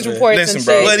your police reports and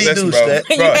shit. What he do, Stat?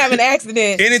 You have an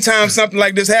accident. Anytime something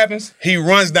like this happens, he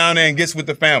runs down there and gets with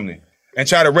the family and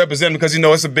try to represent them because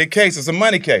it's a big case. It's a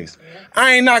money case.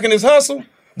 I ain't knocking his hustle,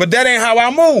 but that ain't how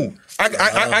I move.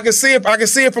 I can see it. I can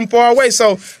see it from far away.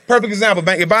 So, perfect example,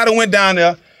 man. If I'd have went down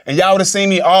there and y'all would have seen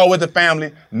me all with the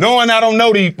family, knowing I don't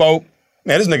know these folk,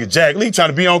 man, this nigga Jack Lee trying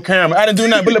to be on camera. I didn't do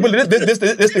nothing. But this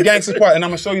the gangster part, and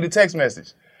I'm gonna show you the text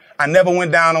message. I never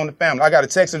went down on the family. I got a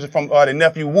text message from their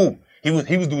nephew Wu. He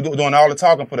was doing all the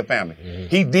talking for the family.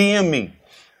 He DM'd me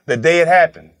the day it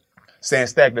happened, saying,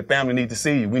 "Stack, the family need to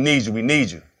see you. We need you. We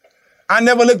need you." I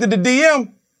never looked at the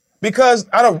DM. Because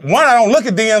I don't look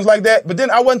at DMs like that, but then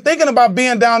I wasn't thinking about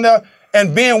being down there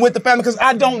and being with the family because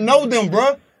I don't know them,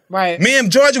 bro. Right. Me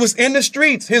and Georgia was in the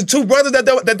streets. His two brothers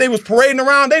that they was parading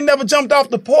around, they never jumped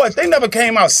off the porch. They never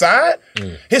came outside.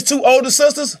 His two older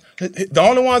sisters, the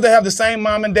only ones that have the same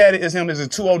mom and daddy as him is his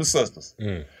two older sisters.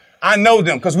 I know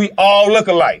them because we all look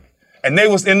alike, and they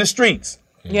was in the streets.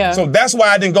 Yeah. So that's why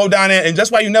I didn't go down there, and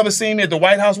that's why you never see me at the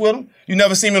White House with them. You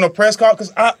never see me in a press call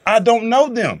because I don't know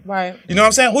them. Right. You know what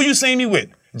I'm saying? Who you seen me with?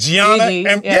 Gianna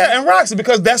and Roxy,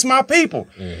 because that's my people.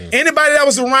 Anybody that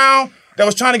was around that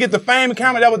was trying to get the fame and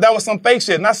camera, that was some fake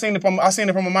shit, and I seen it from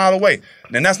a mile away.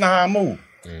 Then that's not how I move.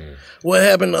 What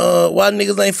happened? Why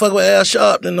niggas ain't fuck with Al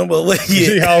Sharpton no more?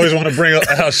 You always want to bring up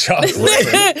Al Sharpton.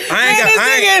 This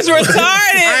nigga is retarded.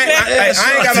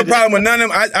 I ain't got no problem with none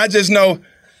of them. I just know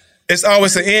it's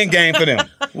always an end game for them.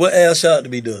 What Al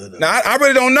Sharpton be doing? Now, I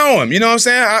really don't know him. You know what I'm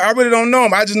saying? I really don't know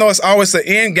him. I just know it's always an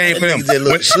end game for them.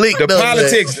 The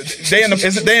politics,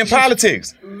 they in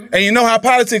politics. And you know how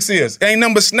politics is. Ain't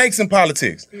nothing but snakes in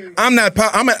politics.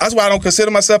 That's why I don't consider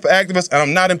myself an activist, and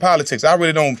I'm not in politics. I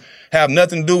really don't have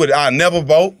nothing to do with it. I never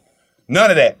vote. None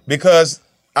of that. Because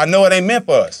I know it ain't meant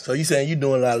for us. So you saying you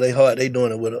doing it out of their heart, they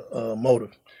doing it with a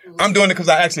motive? I'm doing it because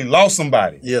I actually lost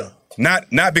somebody. Yeah.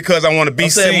 Not because I want to be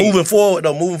seen. Moving forward,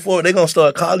 they're going to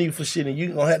start calling you for shit, and you're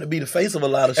going to have to be the face of a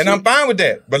lot of shit. And I'm fine with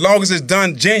that, but long as it's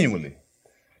done genuinely.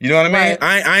 You know what I mean?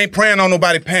 Right. I ain't praying on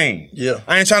nobody's pain. Yeah.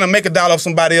 I ain't trying to make $1 off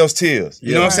somebody else's tears.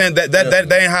 You know what I'm saying?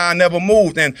 That ain't how I never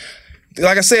moved. And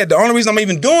like I said, the only reason I'm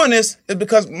even doing this is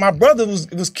because my brother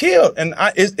was killed, and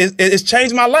it's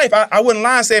changed my life. I wouldn't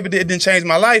lie and say it didn't change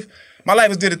my life. My life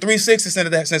has did a 360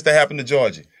 since that happened to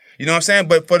Georgie. You know what I'm saying?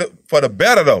 But for the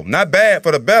better though, not bad,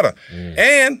 for the better.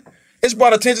 And it's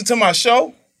brought attention to my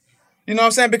show. You know what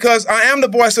I'm saying? Because I am the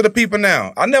voice of the people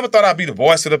now. I never thought I'd be the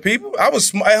voice of the people. I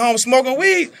was at home smoking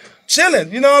weed,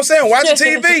 chilling. You know what I'm saying? Watching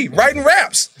TV, writing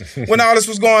raps when all this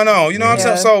was going on. You know what I'm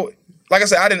saying? So. Like I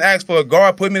said, I didn't ask for a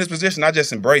guard put me in this position. I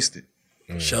just embraced it.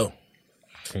 Sure.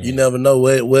 You never know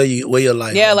where your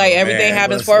life. Yeah, like everything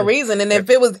happens for a reason. And if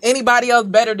it was anybody else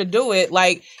better to do it,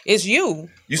 like it's you.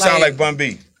 You sound like Bun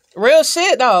B. Real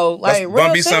shit though. Like real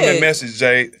Bun B shit. sent me a message,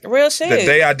 Jay. Real shit. The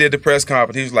day I did the press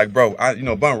conference, he was like, bro,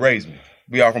 Bun raised me.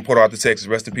 We all from Port Arthur, Texas.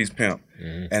 Rest in peace, Pimp.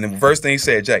 And the first thing he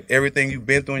said, Jack, everything you've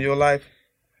been through in your life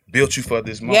built you for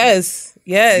this moment. Yes.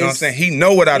 You know what I'm saying? He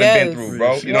know what I've been through,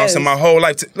 bro. You know what I'm saying? My whole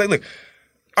life. Look,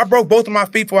 I broke both of my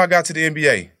feet before I got to the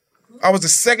NBA. I was the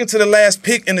second to the last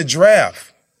pick in the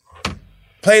draft.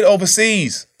 Played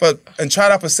overseas and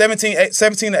tried out for 17 to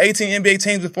 18 NBA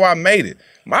teams before I made it.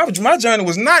 My journey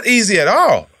was not easy at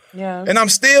all. Yeah. And I'm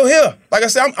still here. Like I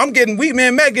said, I'm getting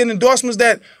Man Matt getting endorsements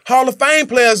that Hall of Fame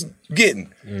players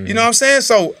getting. You know what I'm saying?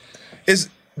 So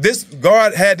this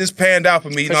God had this panned out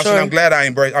for me. You know what I'm saying?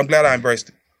 I'm glad I embraced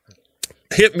it.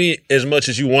 Hit me as much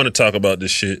as you want to talk about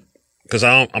this shit, because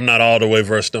I'm not all the way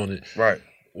versed on it. Right.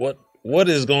 What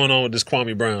is going on with this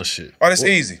Kwame Brown shit? Oh, that's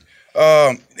easy.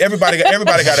 Everybody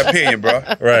got an opinion, bro.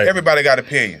 Right. Everybody got an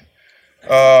opinion.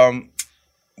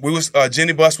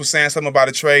 Jenny Buss was saying something about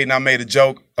a trade, and I made a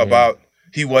joke about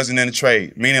he wasn't in the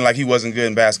trade, meaning like he wasn't good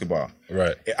in basketball.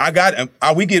 Right.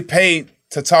 We get paid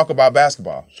to talk about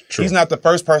basketball. True. He's not the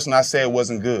first person I said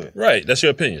wasn't good. Right. That's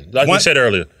your opinion. Like we said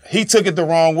earlier. He took it the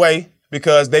wrong way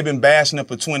because they've been bashing him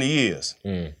for 20 years.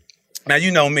 Now,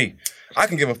 you know me. I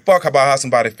can give a fuck about how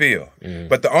somebody feel.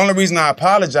 But the only reason I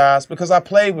apologize because I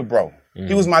played with bro.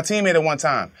 He was my teammate at one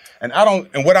time. And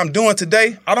what I'm doing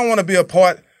today, I don't want to be a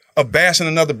part of bashing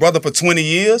another brother for 20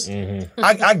 years.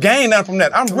 I gained nothing from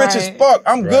that. I'm rich as fuck.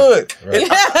 I'm good.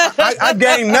 I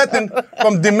gained nothing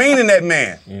from demeaning that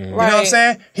man. You know what I'm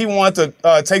saying? He wanted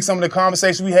to take some of the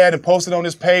conversations we had and post it on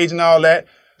his page and all that.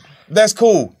 That's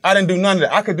cool. I didn't do none of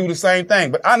that. I could do the same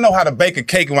thing, but I know how to bake a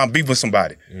cake when I'm beef with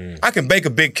somebody. I can bake a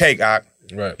big cake, right.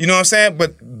 You know what I'm saying?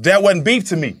 But that wasn't beef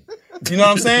to me. You know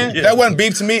what I'm saying? That wasn't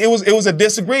beef to me. It was a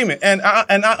disagreement, and I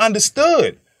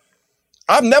understood.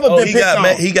 I've never been picked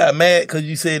on. He got mad because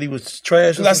you said he was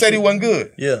trash. Because I said he wasn't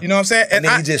good. Yeah. You know what I'm saying? And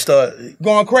then he just started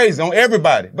going crazy on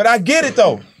everybody. But I get it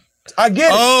though. I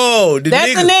get it. Oh,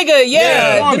 that's the nigga.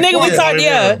 Yeah, the nigga we talked.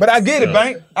 Yeah, but I get it,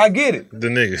 Bank. I get it. The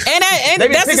nigga. And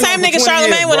that's the same nigga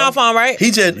Charlamagne went off on, right? He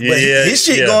just his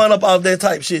shit going up off that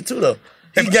type shit too though.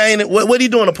 He gained it. What he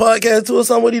doing? A podcast too or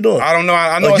something? What he doing? I don't know.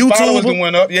 I know his followers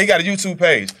went up. Yeah, he got a YouTube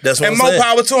page. That's what and I'm saying. more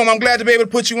power to him. I'm glad to be able to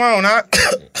put you on. You know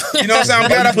what I'm saying? I'm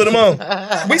glad I put him on.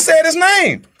 We said his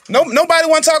name. Nobody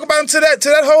want to talk about him till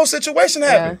that whole situation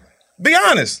happened. Be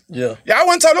honest. Yeah. I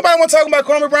wasn't talking. Nobody want to talk about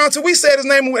Kwame Brown till we said his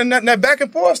name and that back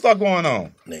and forth started going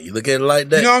on. Now you look at it like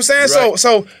that. You know what I'm saying? Right.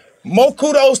 So more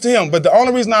kudos to him. But the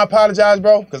only reason I apologize,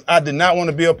 bro, because I did not want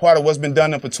to be a part of what's been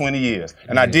done for 20 years.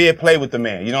 And I did play with the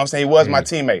man. You know what I'm saying? He was my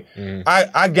teammate.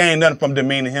 I gained nothing from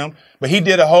demeaning him. But he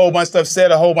did a whole bunch of stuff, said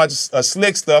a whole bunch of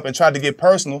slick stuff, and tried to get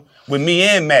personal with me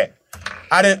and Matt.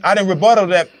 I didn't rebuttal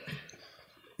that.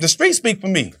 The street speak for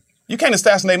me. You can't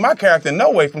assassinate my character in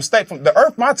no way. From the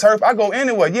earth, my turf, I go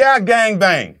anywhere. Yeah, I gang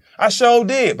bang. I sure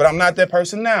did, but I'm not that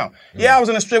person now. Yeah, I was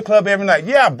in a strip club every night.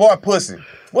 Yeah, I bought pussy.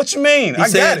 What you mean? He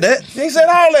said that? He said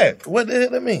all that. What the hell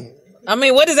that mean? I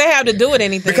mean, what does that have to do with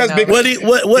anything? Because I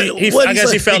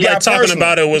guess he felt like talking personal.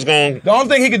 about it was going. The only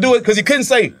thing he could do it because he couldn't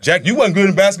say, Jack, you wasn't good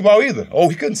in basketball either. Oh,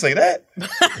 he couldn't say that.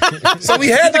 So he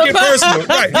had to get personal.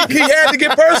 Right. He had to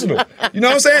get personal. You know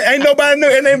what I'm saying? Ain't nobody knew.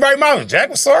 It ain't right mouth. Jack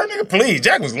was sorry, nigga. Please.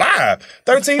 Jack was live.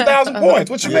 13,000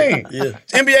 points. What you mean? Yeah.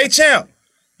 NBA champ.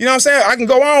 You know what I'm saying? I can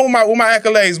go on with my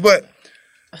accolades, but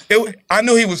I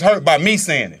knew he was hurt by me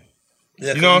saying it.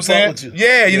 Yeah, you know what I'm saying?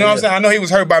 Yeah, you know what I'm saying? I know he was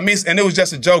hurt by me, and it was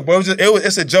just a joke, but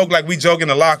it's a joke like we joke in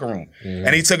the locker room.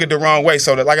 And he took it the wrong way.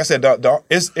 So, like I said, I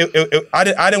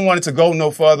didn't want it to go no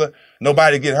further,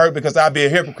 nobody to get hurt, because I'd be a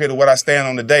hypocrite of what I stand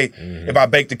on today if I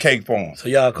baked the cake for him. So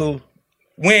y'all cool?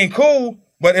 We ain't cool,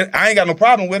 but I ain't got no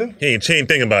problem with him. He ain't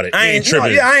thinking about it. I ain't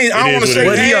tripping. I don't want to say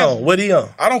what he on. What he on?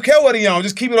 I don't care what he on.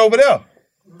 Just keep it over there.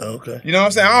 Okay. You know what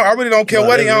I'm saying? I really don't care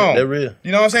what he on. They're real.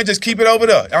 You know what I'm saying? Just keep it over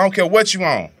there. I don't care what you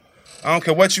on. I don't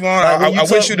care what you want. I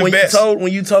wish you the best.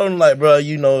 When you told him, like, bro,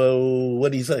 you know,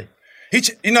 what did he say? He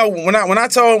posted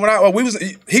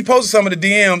some of the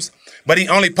DMs, but he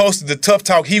only posted the tough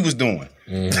talk he was doing.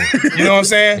 Mm-hmm. You know what I'm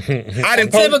saying? I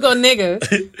didn't post. Typical nigga.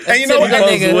 And you know what?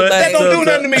 That don't do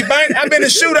nothing to me, Bank. I've been in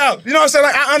shootout. You know what I'm saying?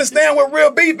 Like, I understand what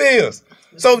real beef is.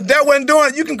 So that wasn't doing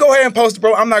it. You can go ahead and post it,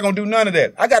 bro. I'm not going to do none of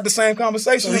that. I got the same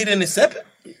conversation. So he didn't accept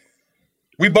it?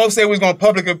 We both said we was going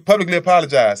to publicly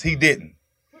apologize. He didn't.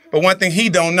 But one thing he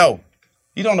don't know,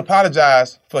 you don't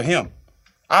apologize for him.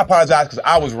 I apologize because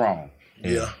I was wrong.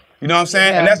 Yeah. You know what I'm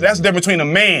saying? Yeah. And that's the difference between a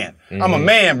man. Mm-hmm. I'm a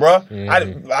man, bro.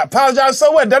 Mm-hmm. I apologize,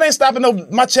 so what? That ain't stopping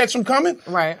my checks from coming.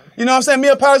 Right. You know what I'm saying? Me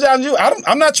apologizing to you.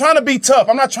 I'm not trying to be tough.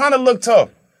 I'm not trying to look tough.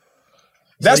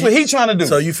 That's what he's trying to do.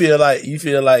 So you feel like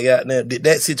goddamn, did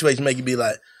that situation make you be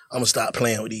like, I'm gonna stop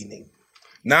playing with these niggas?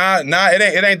 Nah,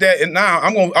 it ain't that. Nah,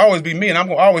 I'm gonna always be me, and I'm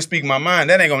gonna always speak my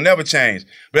mind. That ain't gonna never change.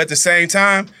 But at the same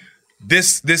time,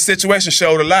 this situation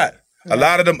showed a lot. Yeah. A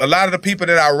lot of the people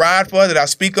that I ride for, that I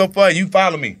speak up for, you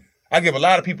follow me. I give a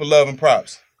lot of people love and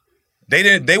props.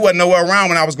 They wasn't nowhere around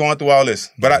when I was going through all this,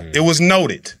 but it was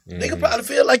noted. They could probably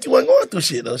feel like you wasn't going through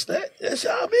shit though, Stat. That's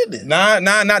y'all business. Nah,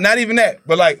 not even that.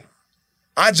 But like,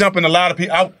 I jump in a lot of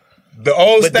people. The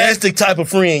old But that's the type of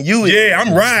friend you is. Yeah,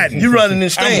 I'm riding. You running in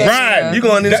stand. I'm riding. You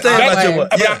going in the stand about your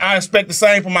what? Yeah, I expect the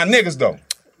same from my niggas though.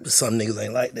 But some niggas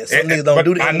ain't like that. Some niggas don't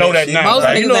do that. I know that shit. now. Most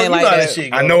Right? niggas ain't like that.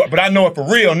 Shit, I know, but I know it for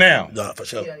real now. Nah, for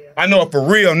sure. I know it for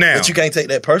real now. But you can't take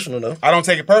that personal though. I don't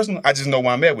take it personal. I just know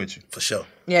why I met with you. For sure.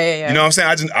 Yeah. You know what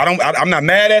I'm saying? I'm not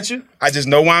mad at you. I just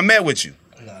know why I met with you.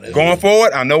 Going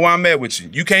forward, I know why I met with you.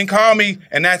 You can't call me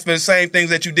and ask for the same things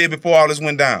that you did before all this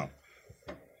went down.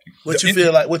 What you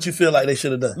feel like they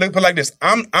should have done? Look, put it like this.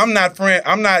 I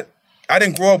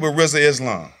didn't grow up with Rizza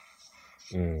Islam.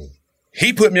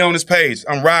 He put me on his page.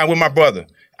 I'm riding with my brother.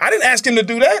 I didn't ask him to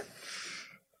do that.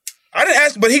 I didn't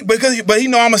ask, but he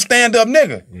know I'm a stand-up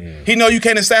nigga. He know you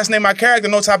can't assassinate my character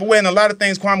no type of way. And a lot of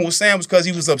things Kwame was saying was because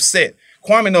he was upset.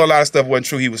 Kwame know a lot of stuff wasn't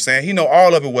true he was saying. He know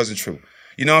all of it wasn't true.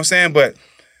 You know what I'm saying? But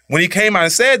when he came out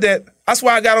and said that, that's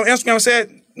why I got on Instagram and said,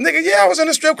 nigga, yeah, I was in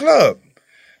a strip club.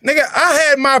 Nigga, I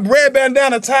had my red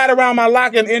bandana tied around my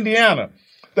locker in Indiana.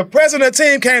 The president of the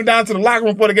team came down to the locker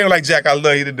room for the game like, Jack, I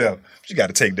love you to death. But you got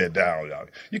to take that down, y'all.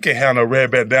 You can't have no red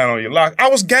bandana on your locker. I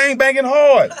was gang banging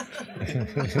hard.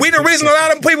 We the reason a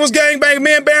lot of people was gang banging.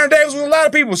 Me and Baron Davis was a lot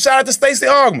of people. Shout out to Stacey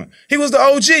Augman. He was the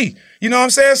OG. You know what I'm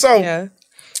saying?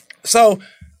 So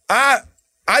I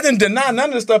didn't deny none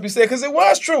of the stuff he said because it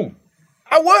was true.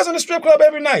 I was in the strip club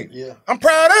every night. Yeah. I'm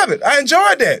proud of it. I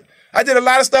enjoyed that. I did a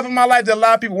lot of stuff in my life that a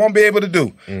lot of people won't be able to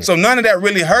do. So none of that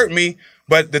really hurt me.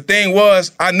 But the thing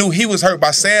was, I knew he was hurt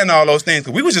by saying all those things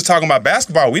because we was just talking about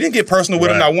basketball. We didn't get personal with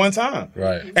him not one time.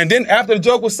 Right. And then after the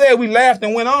joke was said, we laughed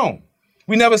and went on.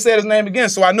 We never said his name again.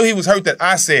 So I knew he was hurt that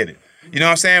I said it. You know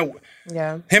what I'm saying?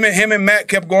 Yeah. Him and Matt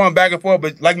kept going back and forth.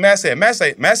 But like Matt said,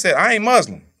 I ain't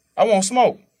Muslim. I won't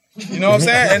smoke. You know what I'm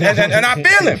saying? And I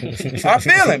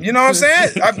feel him. You know what I'm saying?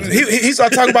 He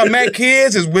started talking about Matt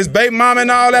kids, his baby mama and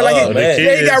all that.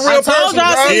 He got real personal.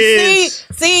 I told y'all,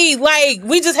 see, like,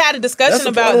 we just had a discussion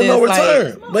about this. No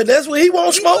return. But that's what he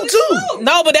won't smoke too.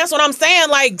 No, but that's what I'm saying.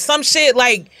 Like, some shit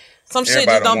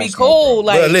just don't be cool.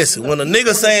 Like, but listen, when a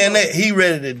nigga saying that, he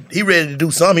ready to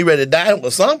do something, he ready to die or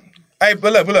something. Hey,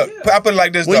 but look, I put it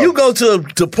like this. When you go to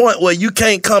a point where you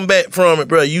can't come back from it,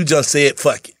 bro, you just said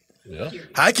fuck it. Yeah.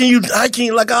 How can you,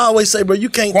 like I always say, bro, you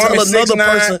can't tell another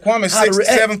person Kwame's how to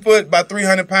 7 foot, about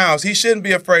 300 pounds. He shouldn't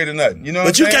be afraid of nothing. You know what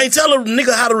I'm saying? But you can't tell a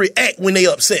nigga how to react when they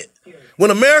upset.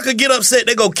 When America get upset,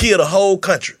 they go kill the whole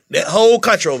country. That whole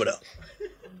country over there.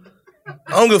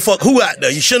 I don't give a fuck who out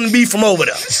there. You shouldn't be from over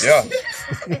there. Yeah.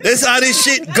 That's how this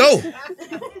shit go.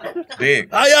 Big.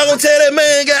 How y'all gonna tell that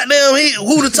man goddamn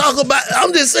who to talk about?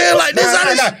 I'm just saying like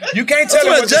this. You can't tell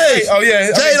him what to say. Oh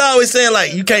yeah. Jade always saying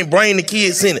like you can't bring the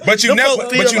kids in it. But you never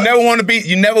want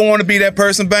to be that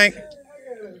person, Bank,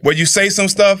 where you say some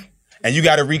stuff and you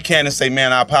got to recant and say,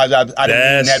 man, I apologize. I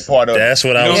didn't mean that part of it. That's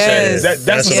what I was saying.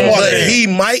 That's a smart thing. He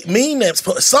might mean that.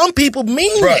 Some people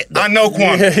mean that. I know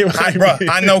Kwame.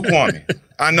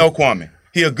 I know Kwame.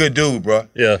 He a good dude, bro.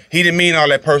 Yeah. He didn't mean all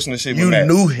that personal shit. You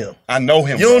knew him. I know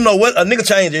him. You don't know what a nigga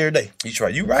change every day. He's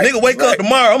right. You right. Nigga wake up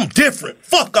tomorrow, I'm different.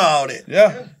 Fuck all that.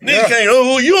 Yeah. Nigga can't.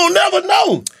 You don't never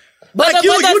know. But Like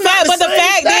the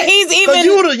fact that he's even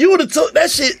you would have took that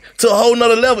shit to a whole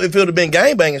nother level if it would have been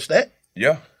gangbanging stat.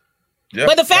 Yeah.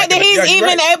 But the fact that he's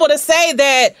even able to say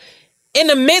that in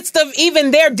the midst of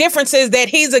even their differences, that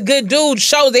he's a good dude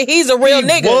shows that he's a real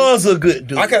nigga. He was a good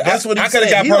dude. That's what he said. I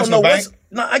could have got personal, Bank.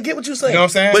 No, I get what you're saying. You know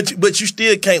what I'm saying? But you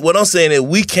still can't. What I'm saying is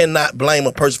we cannot blame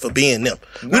a person for being them.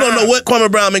 We don't know what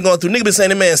Kwame Brown been going through. Nigga been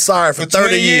saying that man sorry for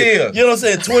 30 years. You know what I'm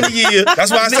saying? 20 years.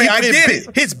 That's why I say I get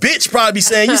it. His bitch probably be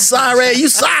saying, you sorry,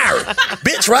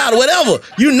 bitch ride or whatever.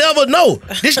 You never know.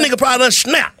 This nigga probably done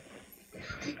snap.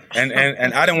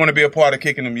 And I didn't want to be a part of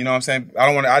kicking him. You know what I'm saying?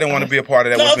 I didn't want to be a part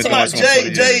of that. No, I'm What's talking been about going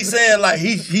on Jay saying like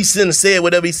he shouldn't have said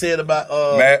whatever he said about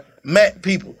Matt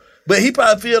people. But he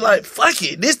probably feel like, fuck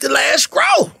it, this the last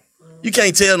scroll. You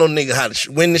can't tell no nigga how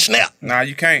to win the snap. Nah,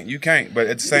 you can't. But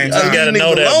at the same time, you gotta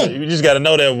know that. You just gotta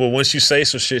know that. But once you say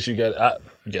some shit, you gotta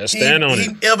stand on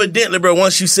it. Evidently, bro.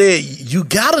 Once you said you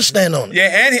gotta stand on it.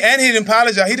 Yeah, and he didn't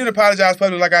apologize. He didn't apologize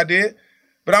publicly like I did.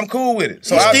 But I'm cool with it.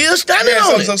 So He's still standing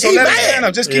on it. So let him stand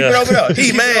up. Just keep it over there.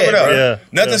 He mad, bro. Yeah.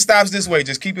 Nothing stops this way.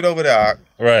 Just keep it over there.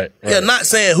 Right. Yeah, not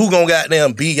saying who gonna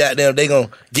goddamn be goddamn they gonna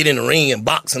get in the ring and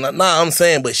box and nah. I'm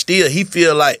saying, but still, he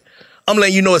feel like I'm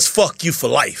letting you know it's fuck you for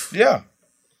life. Yeah.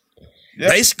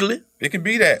 Basically, it could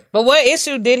be that. But what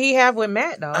issue did he have with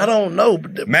Matt, though? I don't know.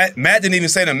 Matt didn't even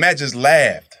say that. Matt just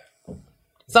laughed.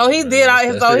 So he did.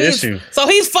 So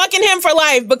he's fucking him for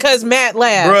life because Matt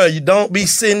laughed. Bro, you don't be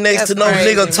sitting next to no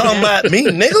nigga talking about me,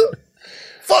 nigga.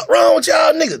 Fuck wrong with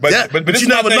y'all niggas? But you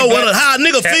never know how a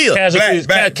nigga feel.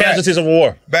 Casualties of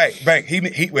war. Back.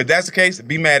 If that's the case,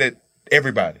 be mad at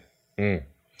everybody.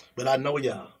 But I know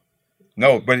y'all.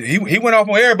 No, but he went off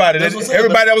on everybody.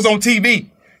 Everybody that was on TV.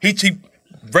 He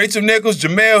Rachel Nichols,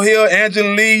 Jamel Hill,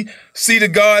 Angela Lee, Cedar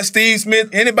Guard, Steve Smith,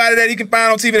 anybody that he can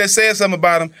find on TV that said something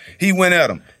about him, he went at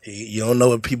him. You don't know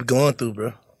what people going through,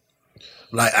 bro.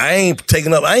 Like, I ain't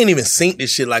even seen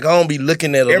this shit. Like, I don't be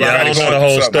looking at a lot. I don't know the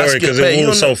whole story because it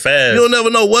moves so fast. You don't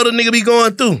never know what a nigga be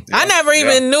going through. I never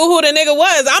even knew who the nigga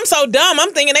was. I'm so dumb.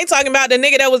 I'm thinking they talking about the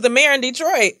nigga that was the mayor in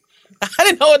Detroit. I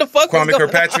didn't know what the fuck was Kwame going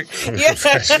Kirkpatrick. on.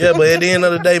 Yeah, but at the end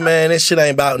of the day, man, that shit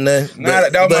ain't about nothing. Nah,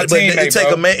 that was my teammate,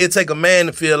 it take a man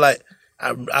to feel like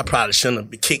I probably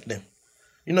shouldn't have kicked him.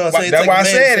 You know what I'm saying? That's why I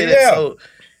said it, yeah. So,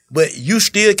 but you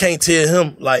still can't tell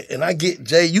him, like, and I get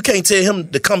Jay, you can't tell him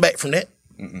to come back from that.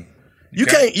 You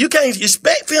can't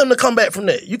expect for him to come back from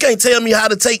that. You can't tell me how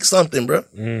to take something, bro.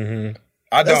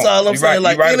 That's all I'm saying.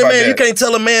 Like, any man, you can't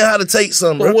tell a man how to take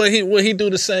something, bro. But would he do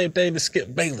the same thing to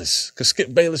Skip Bayless? Because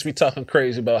Skip Bayless be talking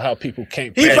crazy about how people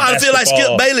can't play He probably feel like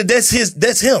basketball. Skip Bayless,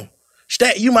 that's him.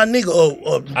 Stat, you my nigga.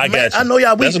 I man, got you. I know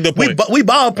y'all. That's a good point. We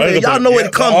ball players. Y'all know what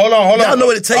it comes. Hold on. Y'all know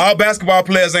what it takes. All basketball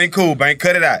players ain't cool, man.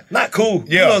 Cut it out. Not cool.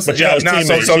 Yeah, You know, but y'all was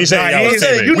teammates.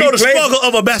 You know the struggle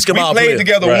of a basketball player. We player. played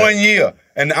together Right. 1 year,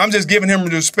 and I'm just giving him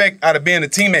respect out of being a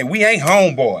teammate. We ain't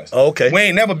homeboys. Okay. We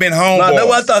ain't never been homeboys. Nah, that's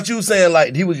what I thought you were saying.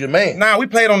 Like he was your man. Nah, we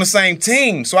played on the same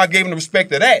team, so I gave him the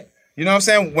respect of that. You know what I'm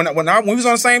saying? When we was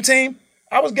on the same team,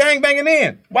 I was gangbanging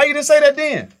then. Why you didn't say that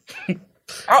then? You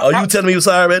were telling me you was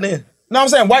sorry right then? No, I'm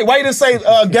saying why you didn't say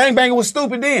gangbanging was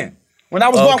stupid then? When I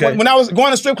was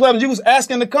going to strip clubs and you was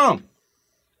asking to come.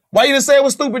 Why you didn't say it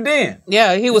was stupid then?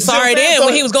 Yeah, he was sorry then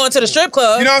when he was going to the strip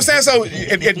club. You know what I'm saying? So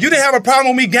if you didn't have a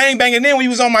problem with me gangbanging then when you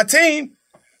was on my team,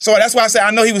 so that's why I said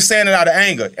I know he was saying it out of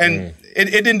anger. And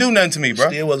it didn't do nothing to me, bro.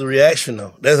 Still was a reaction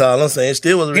though. That's all I'm saying. It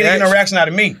still was a He didn't reaction. get no reaction out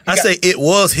of me. I say it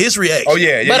was his reaction. Oh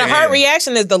yeah. But a hurt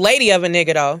reaction is the lady of a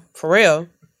nigga though, for real.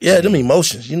 Yeah, them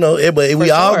emotions. You know, but we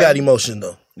all got emotion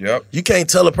though. Yep. You can't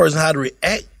tell a person how to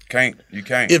react. You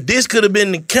can't. If this could have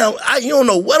been the count, you don't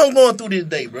know what I'm going through this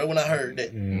day, bro. When I heard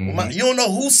that, you don't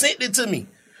know who sent it to me.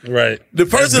 Right. The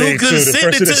person who could have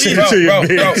sent it to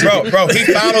you. Bro, he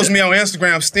follows me on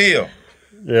Instagram still.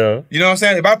 Yeah. You know what I'm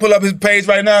saying? If I pull up his page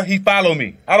right now, he follow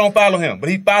me. I don't follow him, but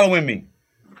he following me.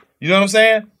 You know what I'm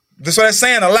saying? So that's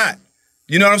saying a lot.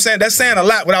 You know what I'm saying? That's saying a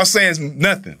lot without saying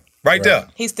nothing. Right there.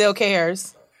 He still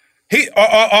cares.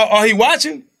 Are he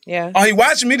watching? Yeah. Are he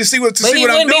watching me to see what I'm doing? But he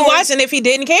wouldn't be watching if he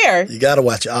didn't care. You gotta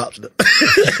watch your ops though.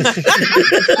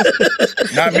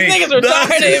 Not me. These niggas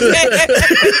retarded,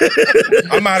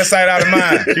 man. I'm out of sight, out of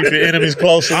mind. Keep your enemies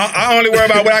closer. I only worry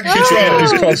about what I can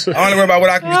control. I only worry about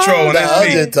what I can control, and that's I'm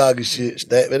me. just talking shit.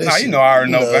 Nah, you know I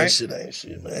already know, man. That shit ain't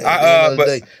shit,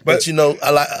 man. But you know,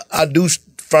 I do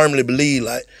firmly believe,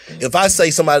 like, if I say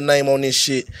somebody's name on this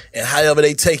shit and however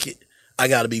they take it, I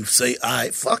gotta say, all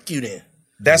right, fuck you then.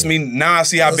 That's me. Now I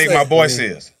see how big my voice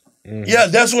is. Yeah,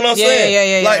 that's what I'm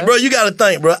saying. Yeah. Like, bro, you gotta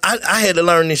think, bro. I had to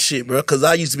learn this shit, bro, because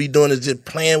I used to be doing this, just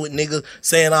playing with niggas,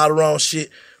 saying all the wrong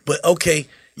shit. But okay,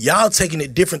 y'all taking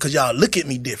it different because y'all look at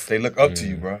me different. They look up to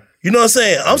you, bro. You know what I'm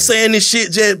saying? I'm saying this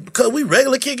shit just because we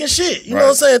regular kicking shit. You know what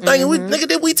I'm saying?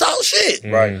 Thinking we talk shit.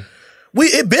 Right.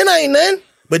 It been ain't nothing.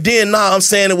 But then now I'm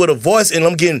saying it with a voice and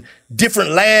I'm getting different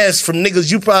laughs from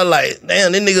niggas. You probably like,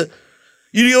 damn, that nigga.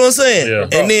 You know what I'm saying?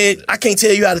 Yeah. And then I can't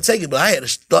tell you how to take it, but I had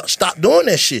to stop doing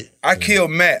that shit. I killed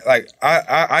Matt. Like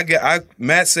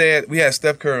Matt said we had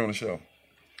Steph Curry on the show.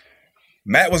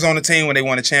 Matt was on the team when they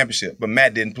won the championship, but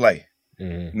Matt didn't play.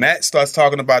 Matt starts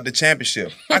talking about the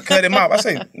championship. I cut him off. I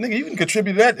say, nigga, you can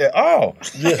contribute to that at all.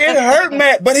 It hurt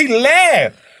Matt, but he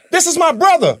laughed. This is my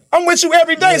brother. I'm with you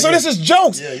every day, so this is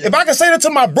jokes. If I can say that to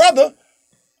my brother,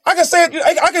 I can say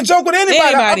it. I can joke with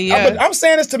anybody. But I'm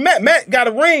saying this to Matt. Matt got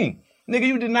a ring. Nigga,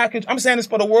 you did not. I'm saying this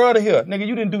for the world to hear. Nigga,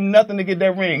 you didn't do nothing to get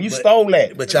that ring. You stole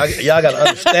that. But y'all got to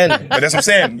understand it. But that's what I'm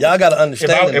saying. Y'all got to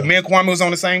understand if me and Kwame was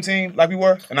on the same team like we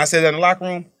were, and I said that in the locker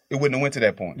room, it wouldn't have went to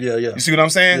that point. Yeah. You see what I'm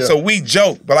saying? Yeah. So we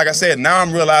joke. But like I said, now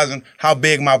I'm realizing how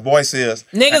big my voice is.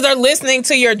 Niggas are listening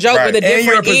to your joke with a and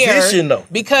your different ear. position, though.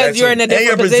 Because you're in a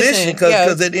different position.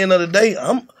 Because at the end of the day,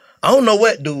 I don't know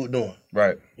what dude doing.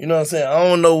 Right. You know what I'm saying? I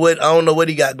don't know what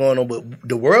he got going on, but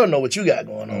the world know what you got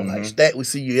going on. Like Stat, we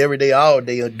see you every day, all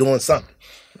day, doing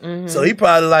something. So he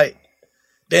probably like,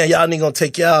 damn, y'all nigga gonna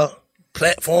take y'all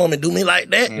platform and do me like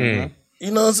that?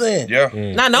 You know what I'm saying? Yeah.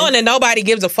 Not knowing that nobody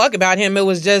gives a fuck about him. It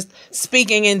was just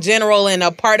speaking in general and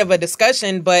a part of a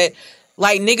discussion, but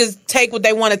like niggas take what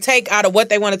they want to take out of what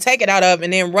they want to take it out of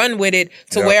and then run with it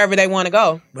to wherever they want to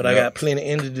go. But I got plenty of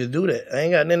energy to do that. I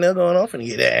ain't got nothing else going on. Finna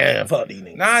get that. Fuck these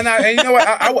niggas. Nah. And you know what?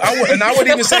 I would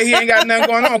even say he ain't got nothing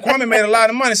going on. Kwame made a lot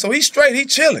of money, so he's straight. He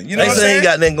chilling. You know what I'm saying? He ain't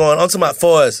got nothing going on. I'm talking about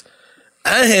far as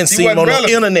I hadn't seen him on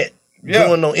the internet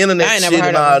doing no internet shit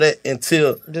and all that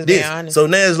until this. So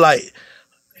now it's like,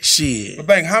 shit. But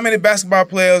bang, how many basketball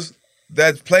players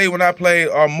that played when I played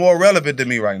are more relevant than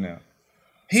me right now?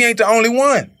 He ain't the only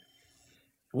one.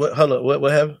 What? Hold up.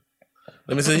 What happened?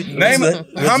 Let me see. Name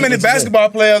it. How many basketball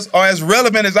players are as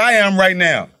relevant as I am right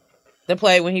now? That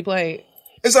played when he played.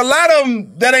 It's a lot of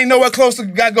them that ain't nowhere close to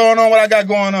got going on what I got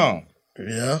going on.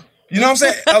 Yeah. You know what I'm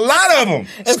saying? A lot of them.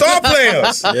 Star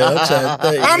players. Yeah, I'm trying to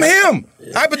think. I'm him.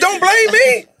 But don't blame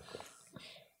me.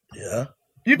 Yeah.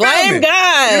 You blame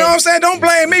God. You know what I'm saying? Don't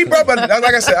blame me, bro. But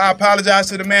like I said, I apologize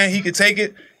to the man. He could take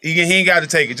it. He ain't got to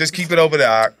take it. Just keep it over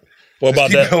there. What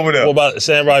about that? What about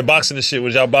Samurai boxing and shit?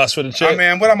 Was y'all box for the check?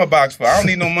 Man, what I'm a box for? I don't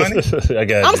need no money. I got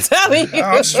you. I'm telling you.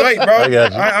 I'm straight, bro. I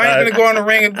got you. I ain't gonna go in the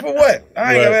ring for what?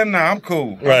 I ain't gonna. Nah, I'm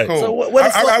cool. Right. I'm cool. So what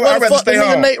the fuck the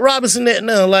nigga Nate Robinson at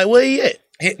now? Like, where he at?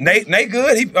 Nate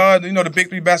good. He the Big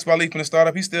 3 basketball league from the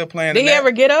startup. He's still playing. Did he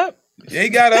ever get up? Yeah, he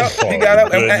got up. He got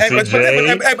up. Jay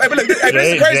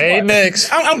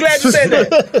next. I'm glad you said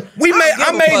that.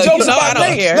 I made jokes about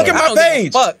Nate. Look at my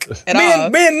page.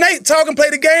 Me and Nate talk and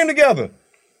play the game together.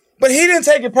 But he didn't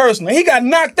take it personal. He got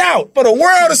knocked out for the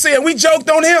world to see, and we joked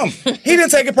on him. He didn't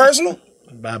take it personal.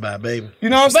 Bye, baby. You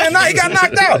know what I'm saying? No, he got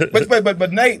knocked out. But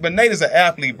Nate is an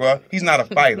athlete, bro. He's not a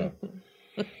fighter.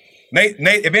 Nate,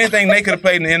 if anything, Nate could have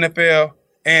played in the NFL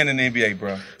and in the NBA,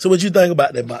 bro. So what you think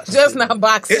about that boxing? Just not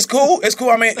boxing. It's cool.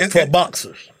 I mean, it's for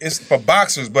boxers. It's for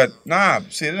boxers, but nah,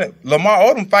 shit. Lamar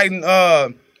Odom fighting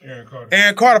Aaron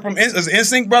Carter from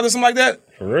NSYNC brothers, something like that.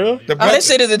 For real? This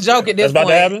shit is a joke at this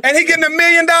point. And he getting $1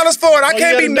 million for it. I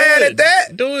can't be mad at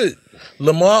that. Do it.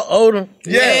 Lamar Odom.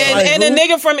 Yeah. And a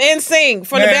nigga from NSYNC,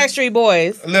 from the Backstreet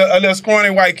Boys. A little scrawny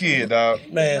white kid, dog.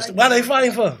 Man, why they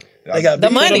fighting for? They got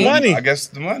the money. I guess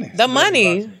the money. The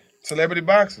money. Celebrity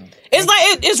boxing. It's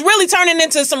like it's really turning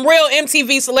into some real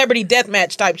MTV celebrity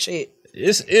deathmatch type shit.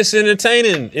 It's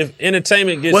entertaining. If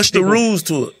entertainment gets what's the rules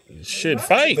to it? Shit,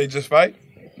 fight. They just fight.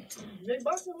 They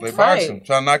boxing.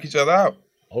 Trying to knock each other out.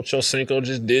 Ocho Cinco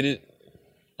just did it.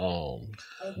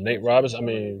 Nate Roberts. I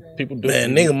mean, people do.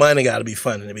 Man, nigga money got to be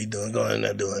funny to be going in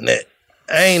there doing that.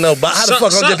 I ain't know, but how the fuck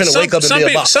I'm just finna wake up and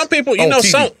be a boxer? Some people, you know,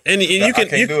 and you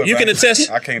can attest.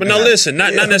 But no, listen,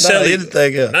 not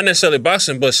necessarily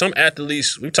boxing, but some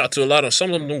athletes we talk to a lot of.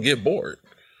 Some of them don't get bored.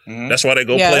 Mm-hmm. That's why they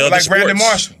go play other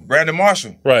sports. Brandon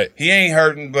Marshall. Right. He ain't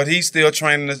hurting, but he's still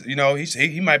training. You know,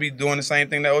 he might be doing the same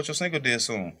thing that Ocho Cinco did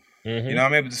soon. Mm-hmm. You know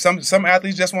what I mean? But some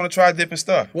athletes just want to try different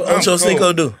stuff. What Ocho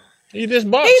Cinco do? He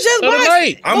just boxed.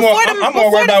 I'm more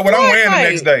worried about what I'm wearing the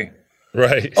next day.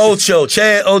 Right.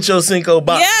 Chad Ocho Cinco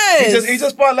boxed. Yes. He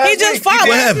just fought last night. He just fought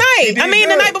last night. I mean,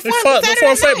 the night before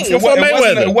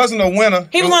Mayweather. It wasn't a winner.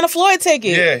 He was on a Floyd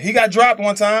ticket. Yeah, he got dropped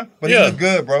one time, but he looked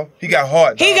good, bro. He got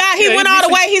hard. He went all the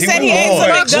way. He said he ate some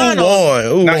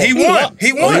McDonald's. Now, he won.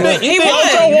 He won.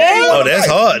 Oh, that's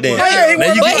hard then. Yeah, he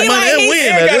won. You get money and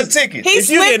win. He got a ticket. If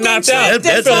you get knocked out,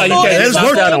 that feel like you can't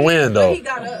knock out and win, though.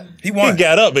 He won. He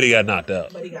got up, but he got knocked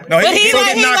out. No, he didn't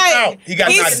get knocked out. He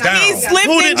got knocked down.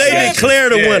 Who did they declare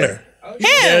the winner? Him.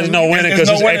 There's no winning because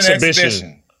it's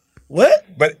exhibition. What?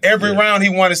 But every round he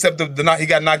won except he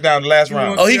got knocked down in the last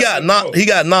round. Oh, he got knocked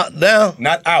down?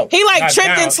 Not out. He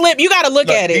tripped and slipped. You got to look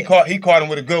at it. He caught him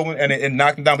with a good one and it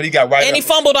knocked him down, but he got right up. And he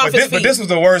fumbled off his feet. But this was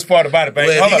the worst part about it,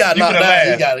 baby. Well, he got knocked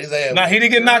down. He got his ass. No, he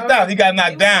didn't get knocked out. He got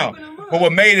knocked down. But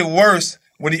what made it worse,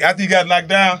 after he got knocked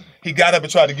down, he got up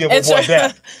and tried to give a boy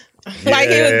that. Like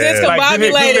he was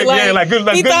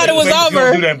discombobulated. He thought it was over. You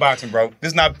don't do that in boxing, bro. This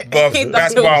is not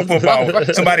basketball and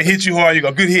football. Somebody hit you hard, you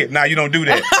go, good hit. Nah, you don't do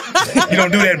that. You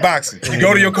don't do that in boxing. You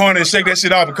go to your corner and shake that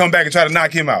shit off and come back and try to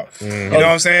knock him out. You know what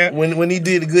I'm saying? When he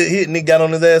did a good hit, Nick got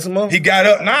on his ass some more? He got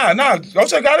up. Nah.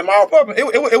 Ocho got him off of him.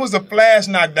 It was a flash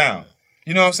knockdown.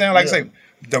 You know what I'm saying? Like I say,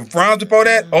 the rounds before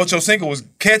that, Ocho Cinco was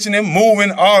catching him, moving,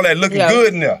 all that, looking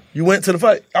good in there. You went to the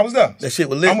fight? I was there. That shit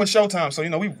was lit? I'm with Showtime, so,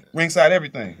 we ringside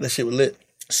everything. That shit was lit?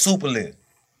 Super lit.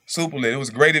 It was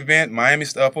a great event. Miami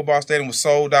football stadium was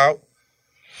sold out.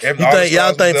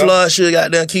 Y'all think Floyd should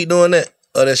goddamn keep doing that?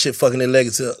 Or that shit fucking their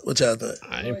legacy up? What y'all think?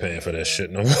 I ain't paying for that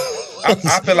shit no more.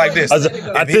 I feel like this. I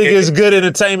think it's good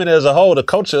entertainment as a whole, the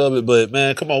culture of it, but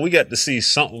man, come on, we got to see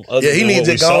something other than he needs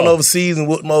to go on overseas and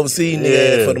whoop them overseas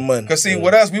for the money. Because see,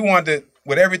 with us, we wanted to,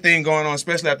 with everything going on,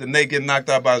 especially after Nate getting knocked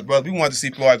out by his brother, we wanted to see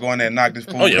Floyd go in there and knock this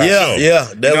fool out. Yeah.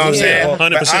 You know what I'm saying? 100%.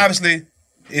 But obviously,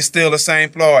 it's still the same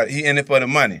Floyd. He in it for the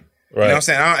money. Right. You know what I'm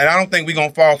saying? And I don't think we're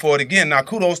going to fall for it again. Now,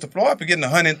 kudos to Floyd for getting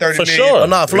 $130 million. Sure.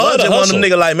 Floyd just one of them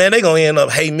niggas like, man, they going to end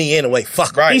up hating me anyway.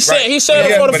 Fuck. He said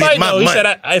before the fight, though. He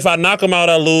said, if I knock him out,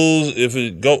 I lose.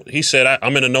 He said,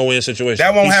 I'm in a no-win situation.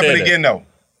 That won't happen again, though.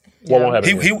 What won't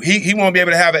happen again? He won't be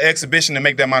able to have an exhibition to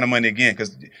make that amount of money again,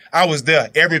 because I was there.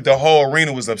 The whole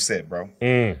arena was upset, bro.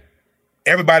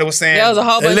 Everybody was saying. There was a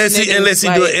whole bunch of niggas, unless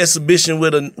he do an exhibition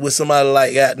with somebody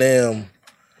like goddamn.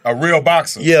 A real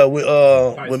boxer. Yeah, what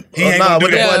the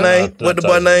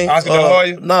boy name? Oscar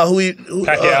De La Hoya?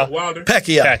 Pacquiao. Wilder.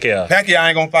 Pacquiao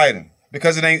ain't gonna fight him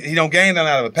because he don't gain nothing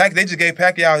out of it. They just gave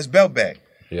Pacquiao his belt back.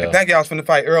 Yeah. And Pacquiao's finna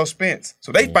fight Earl Spence.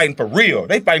 So they fighting for real.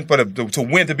 They fighting for to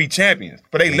win, to be champions,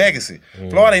 for their legacy.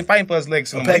 Floyd ain't fighting for his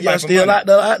legacy. Pacquiao still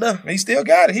out there? He still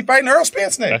got it. He fighting Earl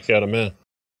Spence now. Pacquiao the man.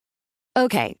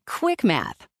 Okay, quick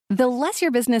math. The less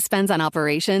your business spends on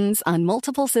operations, on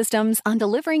multiple systems, on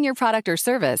delivering your product or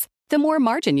service, the more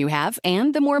margin you have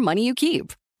and the more money you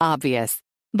keep. Obvious.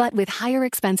 But with higher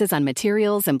expenses on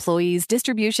materials, employees,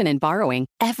 distribution, and borrowing,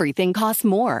 everything costs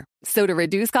more. So to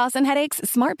reduce costs and headaches,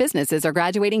 smart businesses are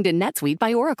graduating to NetSuite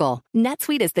by Oracle.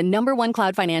 NetSuite is the #1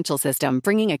 cloud financial system,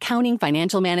 bringing accounting,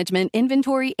 financial management,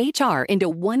 inventory, HR into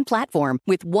one platform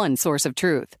with one source of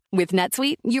truth. With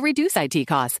NetSuite, you reduce IT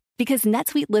costs because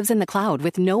NetSuite lives in the cloud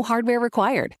with no hardware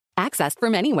required, accessed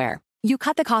from anywhere. You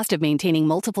cut the cost of maintaining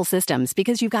multiple systems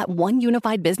because you've got one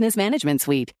unified business management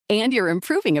suite. And you're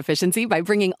improving efficiency by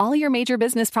bringing all your major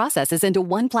business processes into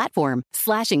one platform,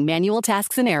 slashing manual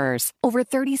tasks and errors. Over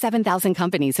 37,000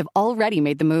 companies have already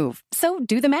made the move. So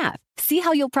do the math. See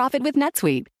how you'll profit with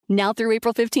NetSuite. Now through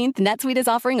April 15th, NetSuite is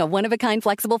offering a one-of-a-kind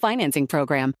flexible financing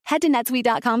program. Head to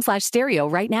netsuite.com/stereo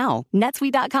right now.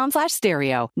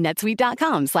 netsuite.com/stereo.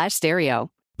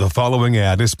 netsuite.com/stereo. The following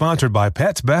ad is sponsored by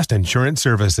Pets Best Insurance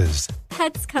Services.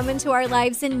 Pets come into our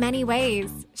lives in many ways.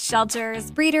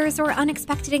 Shelters, breeders, or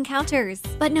unexpected encounters.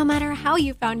 But no matter how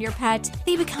you found your pet,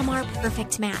 they become our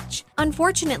perfect match.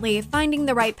 Unfortunately, finding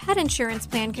the right pet insurance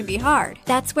plan can be hard.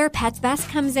 That's where Pets Best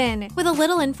comes in. With a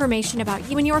little information about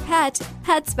you and your pet,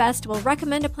 Pets Best will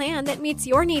recommend a plan that meets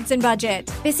your needs and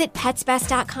budget. Visit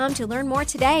PetsBest.com to learn more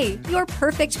today. Your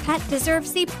perfect pet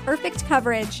deserves the perfect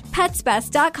coverage.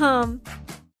 PetsBest.com.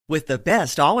 With the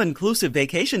best all-inclusive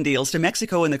vacation deals to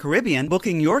Mexico and the Caribbean,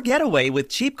 booking your getaway with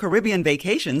Cheap Caribbean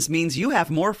Vacations means you have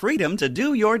more freedom to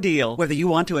do your deal. Whether you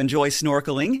want to enjoy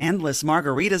snorkeling, endless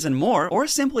margaritas, and more, or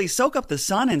simply soak up the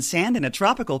sun and sand in a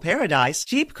tropical paradise,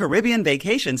 Cheap Caribbean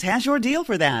Vacations has your deal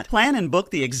for that. Plan and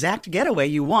book the exact getaway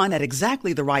you want at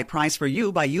exactly the right price for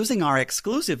you by using our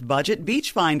exclusive budget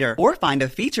Beach Finder, or find a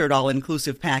featured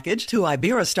all-inclusive package to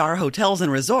Iberostar Hotels and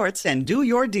Resorts and do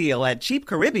your deal at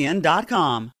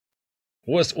cheapcaribbean.com.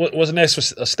 What's next for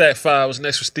Stack 5? What's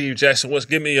next for Steve Jackson?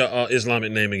 Give me your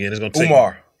Islamic name again. It's gonna take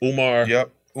Umar. Umar. Yep.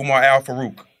 Umar Al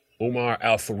Farouk. Umar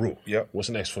Al Farouk. Yep. What's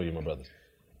next for you, my brother?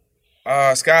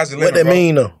 Sky's the limit. What that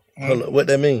mean though? What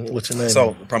that mean? What's your name?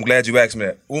 So I'm glad you asked me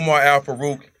that. Umar Al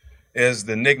Farouk is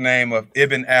the nickname of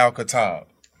Ibn al-Khattab.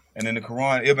 And in the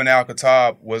Quran, Ibn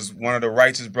al-Khattab was one of the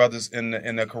righteous brothers in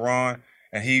the Quran,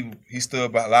 and he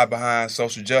stood a lot behind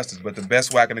social justice. But the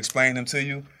best way I can explain him to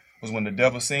you was when the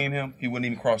devil seen him, he wouldn't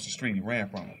even cross the street. He ran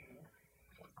from him.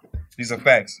 These are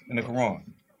facts in the Quran.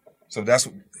 So that's,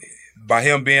 by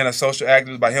him being a social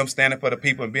activist, by him standing for the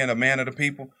people and being a man of the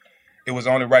people, it was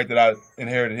only right that I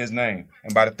inherited his name.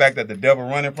 And by the fact that the devil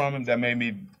running from him, that made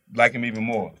me like him even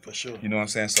more. For sure. You know what I'm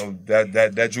saying? So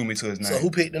that drew me to his name. So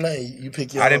who picked the name? You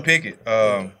picked your I didn't pick it.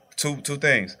 Two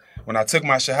things. When I took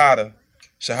my Shahada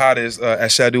is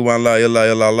Ashhadu an la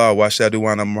ilaha illallah wa ashhadu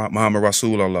anna Muhammad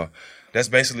Rasulullah. That's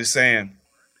basically saying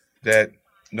that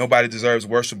nobody deserves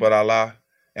worship but Allah,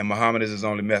 and Muhammad is his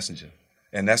only messenger.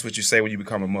 And that's what you say when you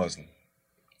become a Muslim.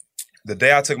 The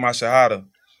day I took my Shahada,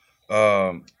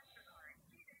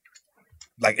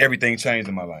 like everything changed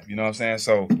in my life. You know what I'm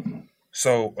saying?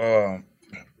 So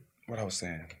what I was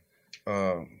saying?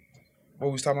 What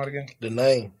we was talking about again? The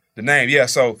name. The name, yeah.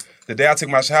 So the day I took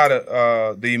my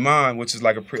Shahada, the Imam, which is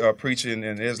like a preacher in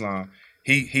Islam,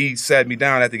 he sat me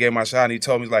down after he gave my Shahada and he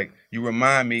told me, like, you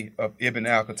remind me of Ibn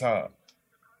al-Khattab.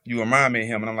 You remind me of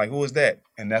him. And I'm like, who is that?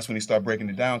 And that's when he started breaking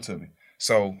it down to me.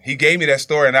 So he gave me that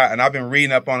story, and I've been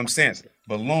reading up on him since.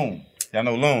 But Loon, y'all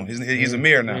know Loon. He's a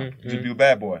Amir now. He's a beautiful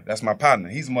bad boy. That's my partner.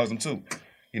 He's a Muslim too,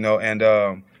 you know. And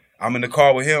I'm in the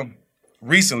car with him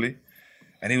recently,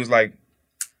 and he was like,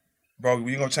 "Bro,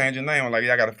 you gonna change your name?" I'm like,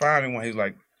 "Yeah, I gotta find me one." He was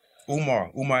like,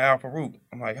 Umar Al Farouk.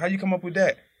 I'm like, "How you come up with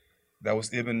that?" That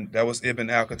was Ibn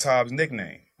al-Khattab's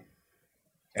nickname,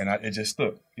 and it just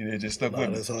stuck. It just stuck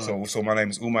with me. So my name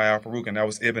is Umar Al Farouk, and that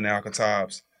was Ibn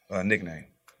al-Khattab's nickname.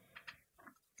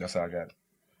 That's how I got it.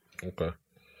 Okay.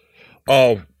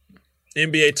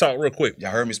 NBA talk real quick.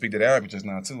 Y'all heard me speak that Arabic just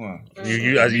now too, huh?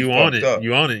 You on it.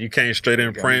 You on it. You came straight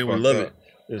in praying. We love it.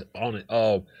 It's on it.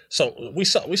 So we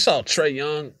saw Trae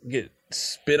Young get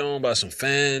spit on by some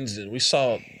fans, and we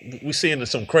seeing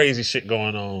some crazy shit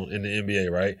going on in the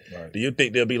NBA, right? Do you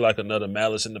think there'll be like another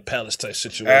Malice in the Palace type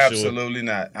situation? Absolutely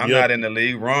not. I'm not in the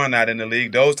league. Ron not in the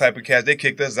league. Those type of cats, they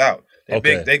kicked us out.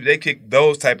 They kick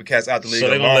those type of cats out the league. So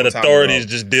they're going to let authorities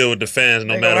just deal with the fans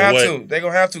no matter what. They're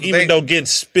going to have to. Even though getting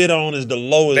spit on is the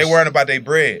lowest. They worrying about their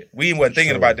bread. We wasn't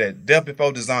thinking about that. Death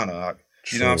before dishonor.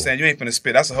 You know what I'm saying? You ain't finna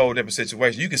spit. That's a whole different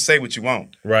situation. You can say what you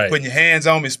want. Right. Putting your hands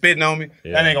on me, spitting on me,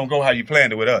 that ain't going to go how you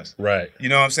planned it with us. Right. You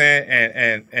know what I'm saying?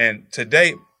 And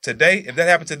today, if that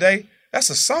happened today, that's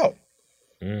assault.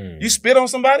 You spit on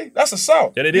somebody, that's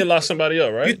assault. Yeah, they did lock somebody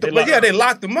up, right? They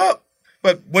locked them up.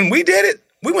 But when we did it,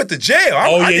 we went to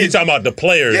jail. You talking about the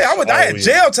players? Yeah, I had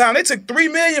jail time. They took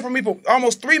 $3 million from me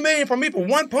almost $3 million from me for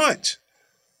one punch.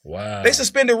 Wow. They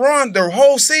suspended Ron the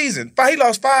whole season. He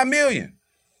lost $5 million.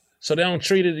 So they don't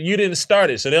treat it. You didn't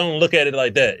start it, so they don't look at it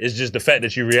like that. It's just the fact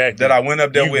that you reacted. That I went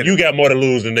up there with. You got more to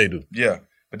lose than they do. Yeah,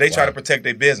 but they try to protect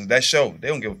their business. That show, they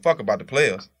don't give a fuck about the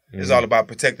players. It's all about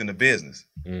protecting the business.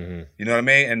 You know what I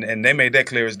mean? And they made that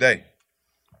clear as day.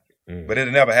 But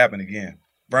it'll never happen again.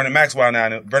 Vernon Maxwell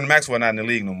not in the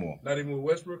league no more. Not even with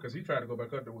Westbrook, because he tried to go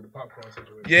back up there with the popcorn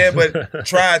situation. Yeah, but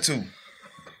tried to.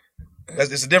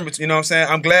 It's a difference, you know what I'm saying?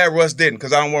 I'm glad Russ didn't,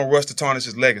 because I don't want Russ to tarnish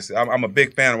his legacy. I'm a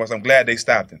big fan of Russ. I'm glad they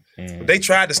stopped him. But they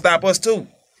tried to stop us too.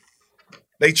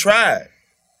 They tried.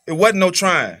 It wasn't no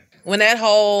trying. When that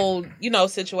whole,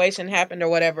 situation happened or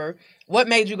whatever, what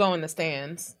made you go in the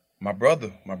stands? My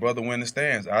brother went in the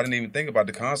stands. I didn't even think about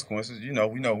the consequences. We know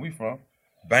where we from.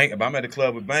 Bank, if I'm at the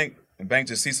club with Bank, and Bank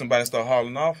just see somebody start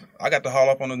hauling off, I got to haul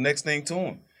up on the next thing to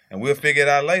him. And we'll figure it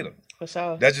out later. For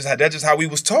sure. That's just how we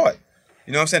was taught.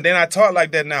 You know what I'm saying? They're not taught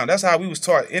like that now. That's how we was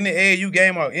taught. In the AAU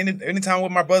game or anytime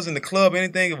with my brothers in the club,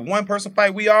 anything, if one person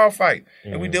fight, we all fight.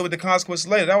 And we deal with the consequences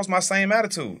later. That was my same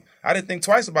attitude. I didn't think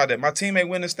twice about that. My teammate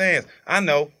went in the stands. I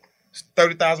know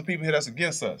 30,000 people here that's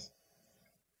against us.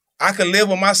 I could live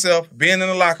with myself being in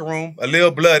the locker room, a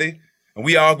little bloody, and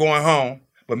we all going home.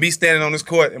 But me standing on this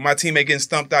court and my teammate getting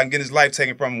stumped out and getting his life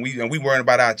taken from him, and we worrying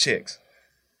about our checks.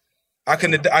 I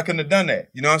couldn't have done that.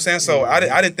 You know what I'm saying? So I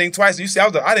didn't think twice. You see,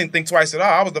 I didn't think twice at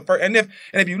all. I was the first. And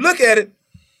if you look at it,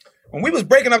 when we was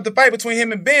breaking up the fight between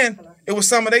him and Ben, it was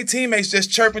some of their teammates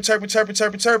just chirping. So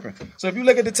if you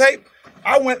look at the tape,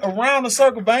 I went around the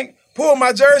circle, Bank, pulled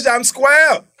my jersey out and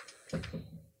squared.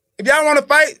 If y'all want to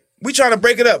fight, we trying to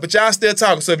break it up, but y'all still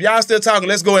talking. So if y'all still talking,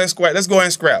 let's go ahead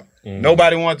and scrap.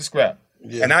 Nobody wanted to scrap.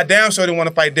 Yeah. And I damn sure didn't want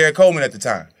to fight Derek Coleman at the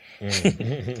time. I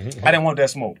didn't want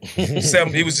that smoke.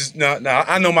 He was just no.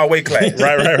 I know my weight class.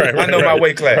 Right. I know my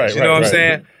weight class. You know what I'm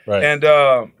saying? Right. And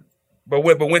but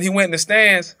when he went in the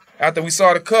stands after we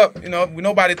saw the cup,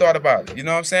 nobody thought about it. You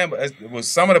know what I'm saying? But it was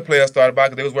some of the players thought about it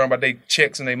because they was worrying about their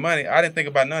checks and their money. I didn't think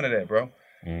about none of that, bro.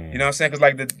 You know what I'm saying?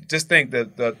 Because just think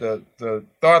the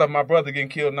thought of my brother getting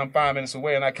killed and I'm 5 minutes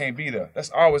away and I can't be there.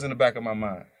 That's always in the back of my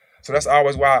mind. So that's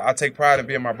always why I take pride in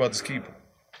being my brother's keeper.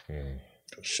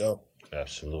 For sure.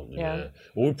 Absolutely, man.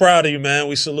 Well, we're proud of you, man.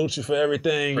 We salute you for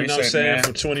everything. Appreciate you know what I'm saying? it,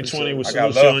 For 2020, we I salute got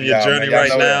you love on your y'all, journey man.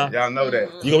 right now. Y'all know that.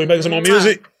 You gonna be making some more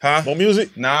music? Huh? More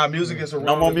music? Nah, music is a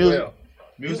No more music?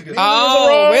 Music is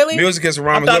really? Music is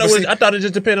haram I as well. thought it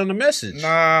just depended on the message.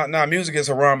 Nah, music is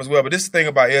haram as well. But this is the thing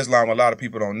about Islam, a lot of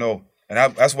people don't know.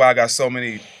 And that's why I got so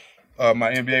many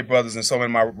my NBA brothers and so many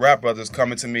of my rap brothers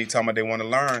coming to me telling me they want to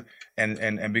learn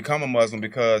and become a Muslim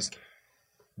because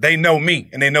they know me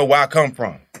and they know where I come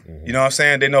from. You know what I'm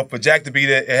saying? They know for Jack to be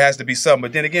there, it has to be something.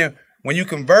 But then again, when you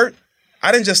convert,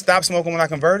 I didn't just stop smoking when I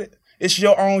converted. It's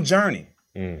your own journey.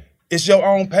 It's your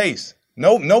own pace.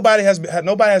 Nobody has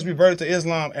reverted to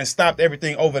Islam and stopped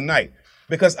everything overnight,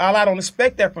 because Allah don't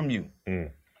expect that from you.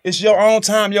 It's your own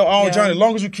time, your own journey. As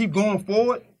long as you keep going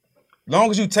forward, as long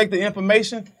as you take the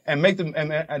information and make and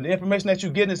the information that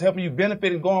you're getting is helping you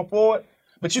benefit and going forward.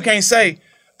 But you can't say,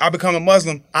 I become a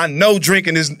Muslim, I know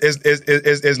drinking is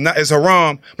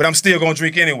haram, but I'm still gonna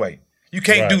drink anyway. You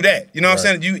can't do that. You know what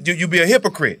I'm saying? You be a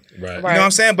hypocrite. Right. You know what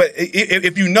I'm saying? But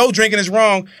if you know drinking is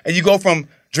wrong and you go from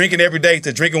drinking every day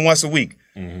to drinking once a week,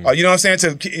 you know what I'm saying?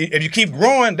 If you keep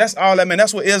growing, that's all that, man.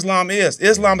 That's what Islam is.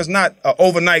 Islam is not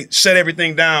overnight, shut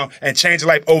everything down and change your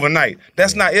life overnight.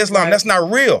 That's not Islam. That's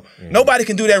not real. Nobody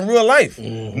can do that in real life.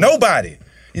 Nobody.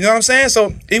 You know what I'm saying?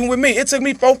 So even with me, it took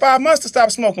me 4 or 5 months to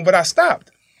stop smoking, but I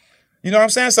stopped. You know what I'm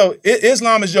saying? So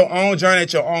Islam is your own journey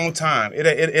at your own time. It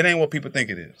ain't what people think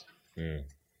it is.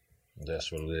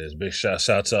 That's what it is. Big shout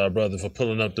out to our brother for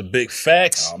pulling up the big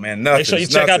facts. Oh man, nothing. Make sure you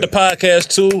check out the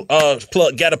podcast too.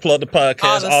 Gotta plug the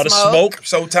podcast. All the smoke.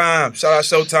 Showtime. Shout out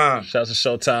Showtime. Shout out to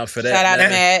Showtime for that. Shout out to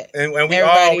Matt.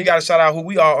 And we gotta shout out who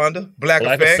we are under. Black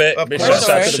Effect. Big shout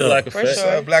out to the Black Effect.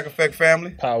 Sure. Black Effect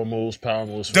family. Power moves.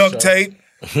 Duct tape.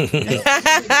 I'm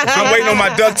waiting on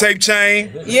my duct tape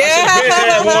chain. Yeah.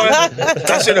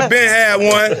 I should have been had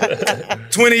one.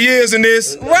 20 years in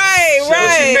this. Right.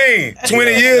 What you mean?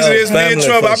 20 years in this, me in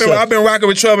Trouble. I've been rocking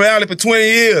with Trouble Alley for 20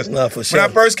 years. No, for sure.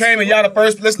 When I first came in, y'all the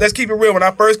first, let's keep it real. When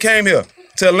I first came here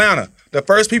to Atlanta, the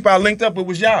first people I linked up with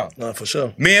was y'all. No, for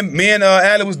sure. Me and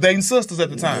Allie was dating sisters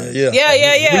at the time. Yeah.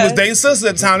 We was dating sisters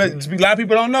at the time. A lot of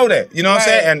people don't know that. You know what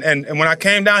I'm saying? And when I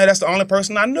came down here, that's the only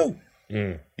person I knew.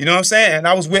 You know what I'm saying? And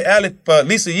I was with Allie for at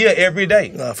least a year every day.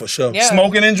 Nah, for sure. Yeah.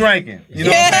 Smoking and drinking. You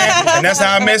know what I'm saying? And that's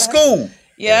how I met School.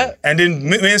 Yeah. And then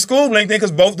me and School linked in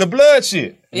because both the blood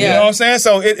shit. Yeah. You know what I'm saying?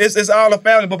 So it's all a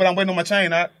family, but I'm waiting on my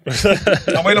chain out.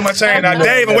 I'm waiting on my chain out.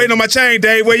 Dave, I'm waiting on my chain,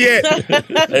 Dave. Where you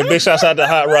at? Hey, big shout out to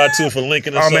Hot Rod too for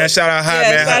linking us up. Oh man, shout out Hot,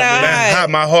 man. Hot,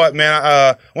 my heart,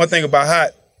 man. One thing about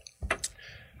Hot,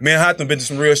 me and Hot done been through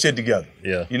some real shit together.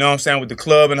 Yeah. You know what I'm saying? With the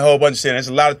club and a whole bunch of shit. There's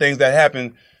a lot of things that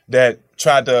happened that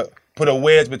tried to put a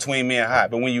wedge between me and Hot.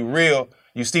 But when you real,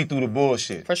 you see through the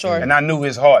bullshit. For sure. And I knew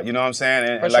his heart, you know what I'm saying?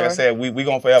 And like I said, we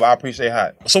going forever. I appreciate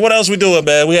Hot. So what else we doing,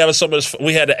 man? We having some of this,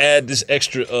 we had to add this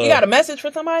extra. You got a message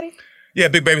for somebody? Yeah,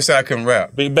 Big Baby said I couldn't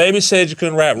rap. Big Baby said you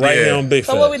couldn't rap right here on Big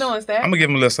So Facts. what we doing, Stat? I'm going to give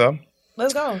him a little something.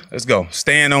 Let's go. Let's go.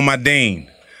 Stand on my dean.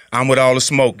 I'm with all the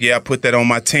smoke. Yeah, I put that on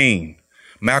my team.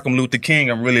 Malcolm Luther King,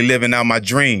 I'm really living out my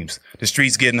dreams. The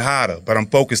streets getting hotter, but I'm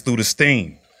focused through the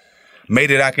steam.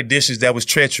 Made it out conditions that was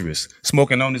treacherous.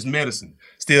 Smoking on this medicine.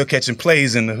 Still catching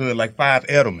plays in the hood like 5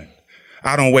 Edelman.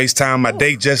 I don't waste time. My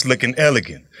day just looking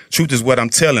elegant. Truth is what I'm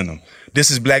telling them. This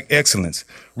is black excellence.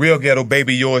 Real ghetto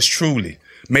baby, yours truly.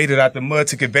 Made it out the mud,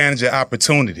 took advantage of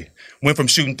opportunity. Went from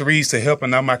shooting threes to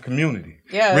helping out my community.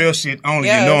 Yeah. Real shit only.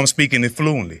 Yeah. You know I'm speaking it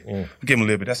fluently. Give him a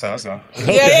little bit. That's all. Yeah.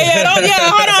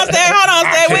 Hold on,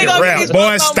 Stat. We ain't gonna get these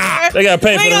Boy, folks no stop. more. They got to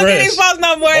pay We for ain't the gonna get rest. these folks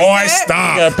no more, Boy, Stat.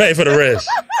 stop. You got to pay for the rest.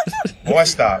 Boy,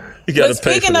 stop. You got But to pay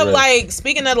for speaking the of rest.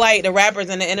 speaking of the rappers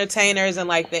and the entertainers and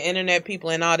like the internet people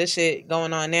and all this shit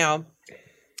going on now,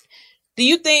 do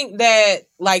you think that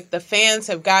like the fans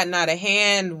have gotten out of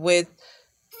hand with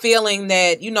feeling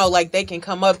that, you know, like they can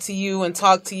come up to you and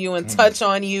talk to you and touch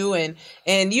on you and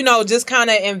you know, just kind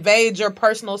of invade your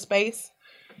personal space?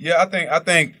 Yeah, I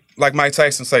think like Mike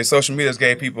Tyson say, social media's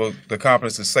gave people the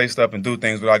confidence to say stuff and do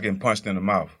things without getting punched in the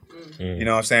mouth. You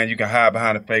know what I'm saying? You can hide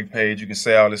behind a fake page, you can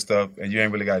say all this stuff, and you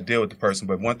ain't really got to deal with the person.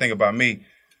 But one thing about me,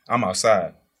 I'm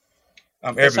outside.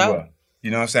 I'm everywhere. Sure.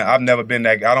 You know what I'm saying? I've never been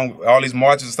that. All these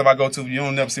marches and stuff I go to, you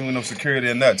don't never see me with no security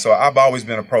or nothing. So I've always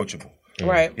been approachable.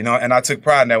 Right. You know, and I took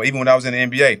pride in that. Even when I was in the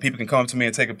NBA, people can come up to me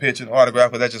and take a picture, an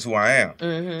autograph, but that's just who I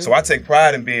am. So I take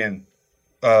pride in being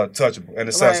touchable and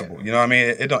accessible. Right. You know what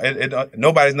I mean?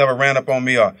 Nobody's never ran up on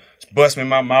me or bust me in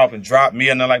my mouth and dropped me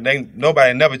or nothing like that.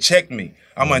 Nobody never checked me.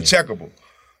 I'm uncheckable.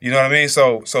 You know what I mean?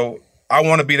 So I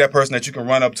want to be that person that you can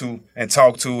run up to and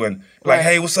talk to and be like,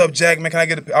 hey, what's up, Jack? Man, can I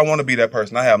get a... I want to be that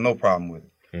person. I have no problem with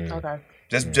it. Okay.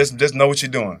 Just know what you're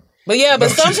doing. But yeah,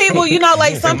 but some people, you know,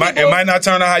 like some people... It might not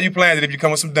turn out how you planned it if you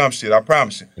come with some dumb shit. I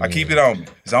promise you. I keep it on me.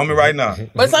 It's on me right now.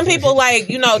 But some people, like,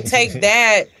 you know, take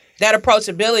that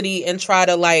approachability and try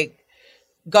to, like,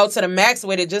 go to the max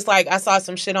with it. Just like I saw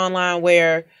some shit online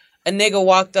where a nigga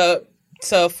walked up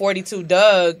to 42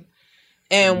 Doug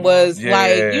and was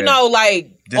like, you know,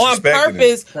 like on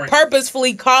purpose,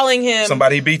 purposefully calling him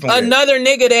somebody beefing with another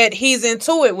nigga that he's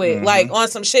into it with, like on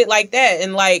some shit like that.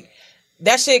 And like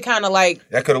that shit kind of like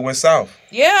that could have went south.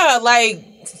 Yeah, like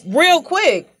real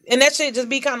quick. And that shit just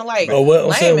be kind of like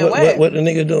what lame and whack. What the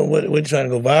nigga doing? What trying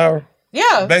to go viral?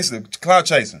 Yeah. Basically, cloud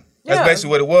chasing. That's basically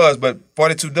what it was. But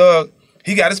 42 Doug,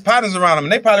 he got his partners around him,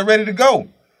 and they probably ready to go.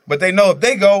 But they know if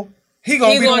they go, he's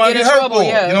gonna be the one to get hurt for it.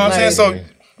 You know what I'm saying? So,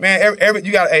 man,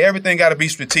 everything got to be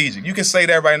strategic. You can say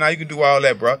that right now. You can do all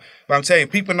that, bro. But I'm telling you,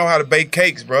 people know how to bake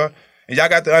cakes, bro. And y'all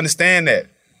got to understand that.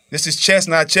 This is chess,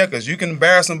 not checkers. You can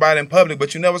embarrass somebody in public,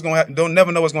 but you never know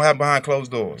what's gonna happen behind closed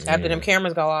doors. After them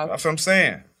cameras go off. That's what I'm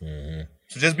saying.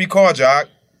 So just be cordial, Jock.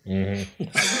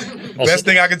 Best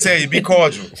thing I can tell you, be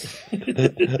cordial.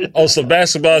 On some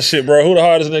basketball shit, bro. Who the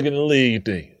hardest nigga in the league, you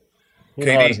think? Who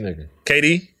the hardest nigga?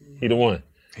 KD? He the one.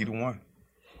 He the one.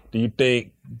 Do you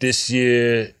think this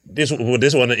year, this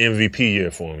wasn't an MVP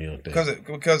year for him, you don't think?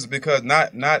 Because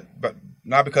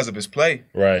not because of his play.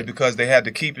 Right. Because they had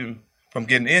to keep him from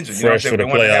getting injured. Fresh you know, they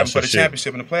wanted to have him for the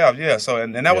championship in the playoffs. Yeah. So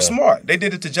and that was smart. They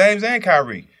did it to James and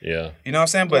Kyrie. Yeah. You know what I'm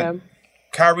saying? But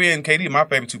Kyrie and KD are my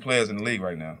favorite two players in the league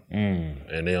right now.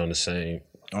 And they on the same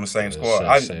squad.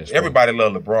 Everybody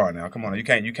love LeBron now. Come on, you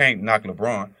can't knock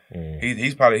LeBron.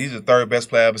 He's the third best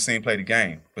player I've ever seen play the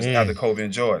game. After Kobe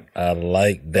and Jordan. I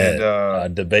like that. And, I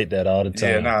debate that all the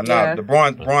time.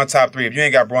 LeBron top three. If you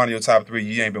ain't got Bron in your top three,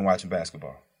 you ain't been watching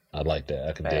basketball. I like that.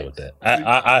 I can deal with that.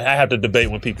 I have to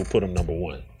debate when people put him number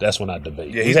one. That's when I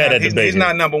debate. Yeah, he's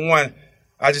not number one.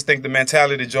 I just think the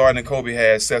mentality that Jordan and Kobe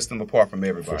had sets them apart from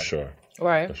everybody. For sure.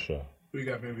 Right. For sure. Who you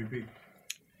got for MVP?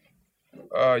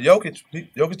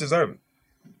 Jokic deserve it.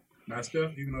 Not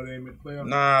Steph, even though they ain't made the playoffs?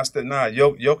 Nah.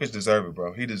 Jokic deserve it,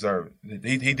 bro. He deserved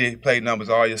it. He did play numbers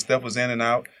all year. Steph was in and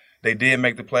out. They did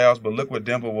make the playoffs, but look what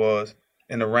Denver was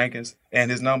in the rankings and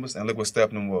his numbers, and look what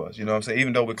Stephen was. You know what I'm saying?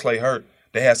 Even though with Clay hurt,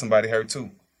 they had somebody hurt too.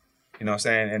 You know what I'm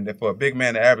saying? And for a big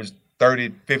man to average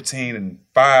 30, 15, and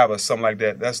 5 or something like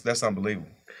that, that's unbelievable.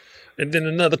 And then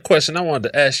another question I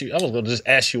wanted to ask you. I was going to just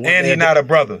ask you one. And he's not a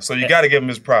brother, so you got to give him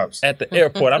his props. At the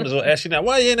airport, I'm just going to ask you now,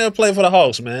 why you ain't never play for the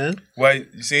Hawks, man? Well,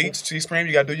 you see, Scream,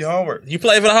 you got to do your homework. You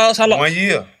played for the Hawks? How long? 1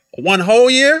 year. 1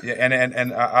 whole year? Yeah,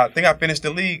 and I think I finished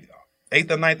the league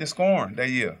 8th or 9th in scoring that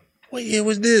year. What year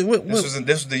was this? This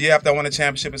was the year after I won the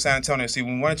championship in San Antonio. See,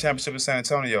 when we won the championship in San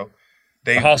Antonio,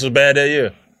 the Hawks was bad that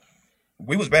year.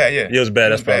 We was bad, yeah. It was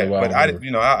bad. That's probably why. But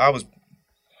I was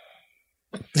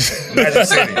Magic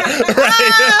City,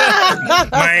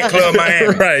 Miami Club,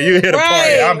 Miami. Right, you hit a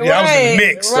party. I was in the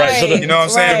mix. Right. So you know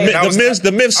what I'm saying?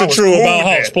 The myths are true about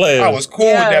Hawks players. I was cool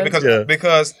with that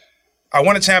because I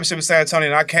won a championship in San Antonio,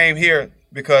 and I came here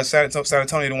because San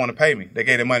Antonio didn't want to pay me. They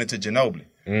gave their money to Ginobili.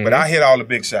 But I hit all the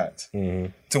big shots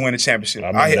to win the championship.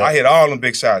 I hit all them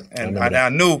big shots, and I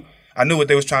knew what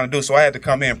they was trying to do, so I had to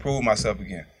come here and prove myself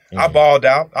again. I balled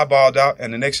out,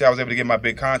 and the next year I was able to get my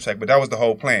big contract, but that was the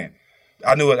whole plan.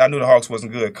 I knew the Hawks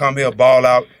wasn't good. Come here, ball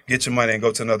out, get your money, and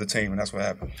go to another team, and that's what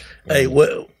happened. Hey,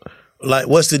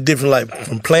 what's the difference,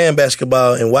 from playing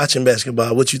basketball and watching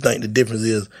basketball? What you think the difference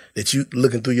is that you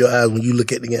looking through your eyes when you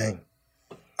look at the game?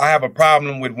 I have a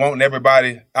problem with wanting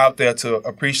everybody out there to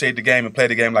appreciate the game and play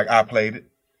the game like I played it,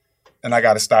 and I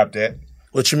got to stop that.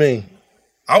 What you mean?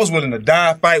 I was willing to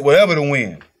die, fight, whatever to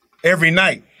win, every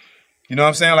night. You know what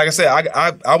I'm saying? Like I said,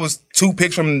 I was 2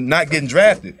 picks from not getting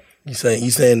drafted. You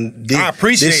saying I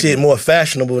appreciate this shit more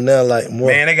fashionable now, more.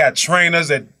 Man, they got trainers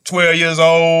at 12 years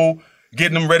old,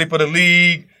 getting them ready for the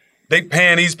league. They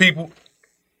paying these people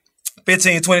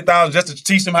 $15,000, $20,000 just to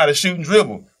teach them how to shoot and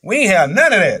dribble. We ain't have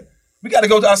none of that. We got to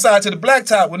go outside to the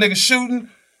blacktop with niggas shooting,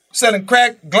 selling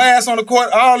crack, glass on the court,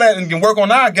 all that, and can work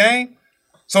on our game.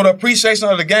 So the appreciation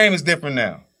of the game is different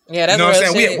now. Yeah, that's you know what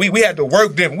I'm saying? Shit. We had to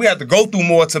work different. We had to go through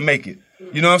more to make it.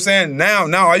 You know what I'm saying? Now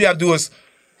all you have to do is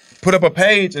put up a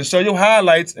page and show your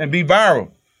highlights and be viral.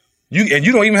 You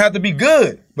don't even have to be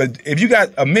good. But if you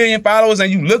got 1 million followers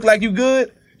and you look like you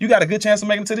good, you got a good chance of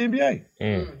making it to the NBA.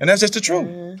 And that's just the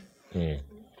truth.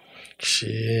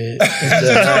 Shit.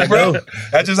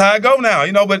 That's just how it go now.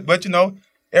 But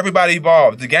everybody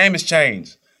evolves. The game has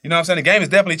changed. You know what I'm saying? The game has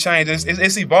definitely changed.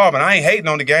 It's evolving. I ain't hating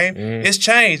on the game. It's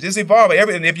changed. It's evolving.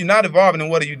 And if you're not evolving, then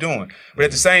what are you doing? But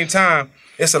at the same time,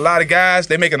 it's a lot of guys.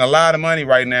 They're making a lot of money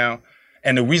right now.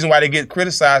 And the reason why they get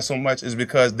criticized so much is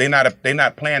because they're not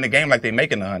playing the game like they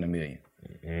making $100 million.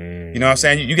 You know what I'm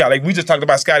saying? You got, like we just talked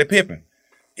about Scottie Pippen.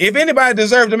 If anybody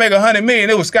deserved to make $100 million,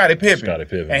 it was Scottie Pippen.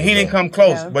 And he didn't come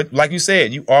close. Yeah. But like you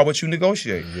said, you are what you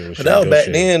negotiate. But that was back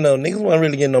then, though. Niggas wasn't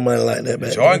really getting no money like that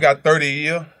back Jordan then. got 30 a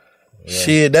year. Yeah.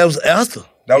 Shit, that was after.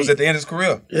 That was at the end of his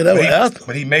career. Yeah, that was after.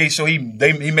 But he made sure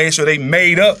they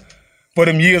made up for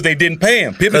them years they didn't pay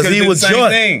him. Pippen because he was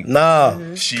Jordan. Nah,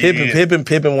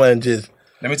 Pippen wasn't just.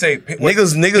 Let me tell you,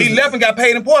 niggas. He left and got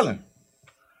paid in Portland.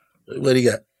 What he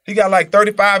got? He got like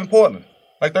 35 in Portland.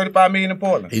 Like $35 million in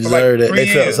Portland. He deserved that. They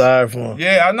felt sorry for him.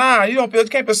 Yeah, nah, you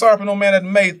can't feel sorry for no man that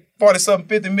made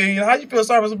 40-something, $50 million. How you feel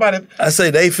sorry for somebody? I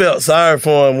say they felt sorry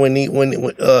for him when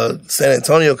San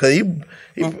Antonio, because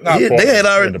they had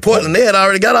already Portland. They had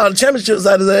already got all the championships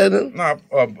out of his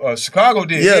ass. Chicago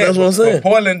did. Yeah, that's what I'm saying. But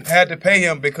Portland had to pay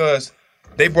him because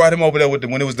they brought him over there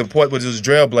when it was the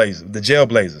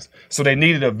Jailblazers. So they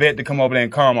needed a vet to come over there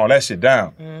and calm all that shit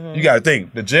down. Mm-hmm. You got to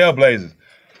think the Jailblazers.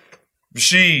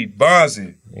 Rasheed,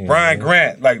 Bonzi, Brian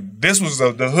Grant. Like, this was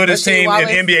the hoodest team Wallace.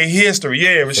 In NBA history.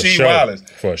 Yeah, Rasheed Wallace.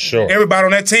 For sure. Everybody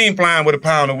on that team flying with a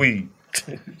pound of weed.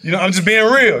 You know, I'm just being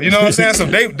real. You know what I'm saying? So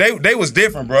they was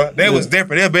different, bro. They was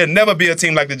different. There'll never be a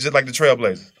team like the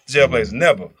Trailblazers. Jailblazers,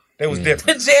 never. They was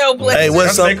different. The Jailblazers. Hey,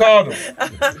 that's what they called them.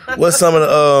 What's some of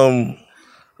the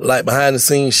like behind the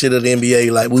scenes shit of the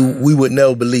NBA? Like we would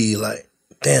never believe. Like,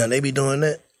 damn, they be doing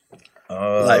that.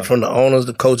 Like from the owners,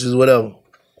 the coaches, whatever.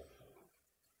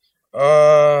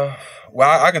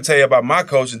 Well, I can tell you about my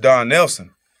coach, Don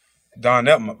Nelson.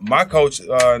 My coach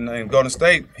in Golden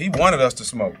State, he wanted us to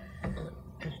smoke.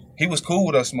 He was cool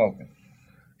with us smoking.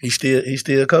 He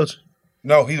still coaching?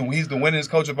 No, he's the winningest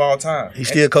coach of all time. He's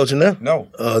still coaching now? No.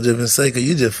 Just been saying,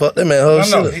 you just fucked that man whole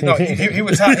shit. No, he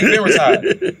retired. He been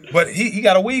retired. But he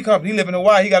got a weed company. He live in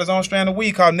Hawaii. He got his own strand of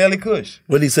weed called Nelly Kush.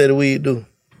 What did he say the weed do?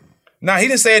 Nah, he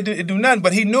didn't say it do nothing,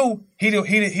 but he knew he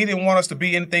didn't want us to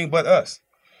be anything but us.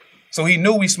 So he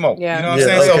knew we smoked. Yeah. You know what I'm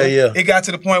saying? So it got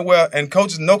to the point where, and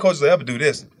no coaches will ever do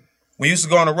this. We used to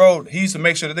go on the road, he used to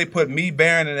make sure that they put me,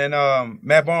 Barron, and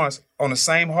Matt Barnes on the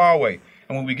same hallway.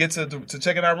 And when we get to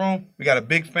check in our room, we got a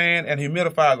big fan and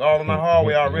humidifiers all in our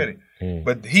hallway already.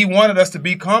 But he wanted us to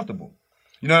be comfortable.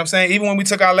 You know what I'm saying? Even when we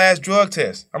took our last drug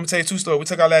test, I'm going to tell you two stories. We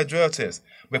took our last drug test.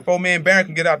 Before me and Barron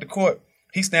can get out the court,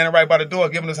 he's standing right by the door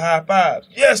giving us high fives.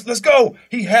 Yes, let's go.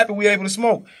 He happy we able to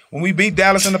smoke. When we beat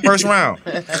Dallas in the first round,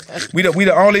 we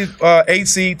the only 8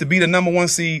 seed to beat the number 1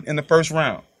 seed in the first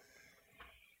round.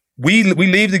 We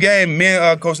leave the game. Me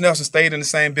and Coach Nelson stayed in the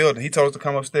same building. He told us to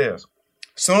come upstairs.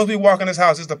 As soon as we walk in his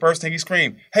house, it's the first thing he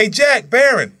screamed. Hey, Jack,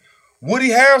 Barron, Woody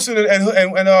Harrelson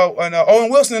and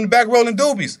Owen Wilson in the back rolling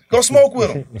doobies. Go smoke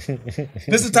with him.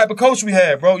 This is the type of coach we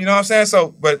had, bro. You know what I'm saying?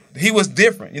 So, but he was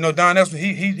different. You know, Don Nelson,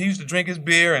 he used to drink his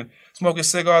beer and smoke his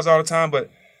cigars all the time. But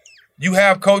you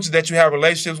have coaches that you have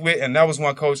relationships with, and that was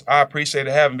one coach I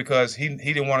appreciated having because he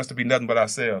didn't want us to be nothing but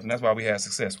ourselves, and that's why we had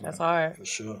success with him. That's hard. For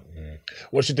sure.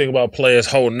 What you think about players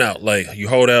holding out? Like, you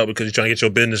hold out because you're trying to get your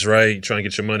business right, you're trying to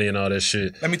get your money and all that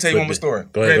shit. Let me tell you one more story.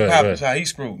 Greg Popovich, how he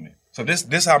screwed me. So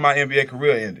this how my NBA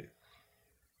career ended.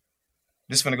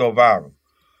 This finna go viral.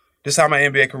 This how my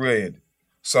NBA career ended.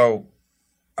 So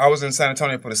I was in San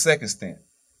Antonio for the second stint,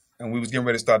 and we was getting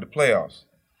ready to start the playoffs.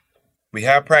 We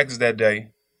had practice that day,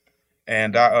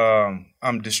 and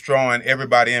I'm destroying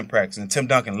everybody in practice. And Tim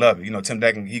Duncan loved it. You know, Tim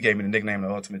Duncan, he gave me the nickname the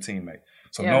Ultimate Teammate.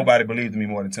 So nobody believed in me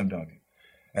more than Tim Duncan.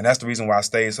 And that's the reason why I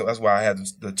stayed. So that's why I had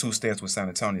the 2 stints with San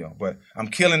Antonio. But I'm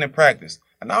killing in practice.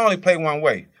 And I only play one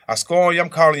way. I score on you, I'm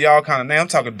calling y'all kind of name. I'm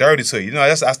talking dirty to you. You know,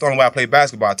 that's the only way I play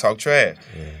basketball. I talk trash.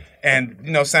 And,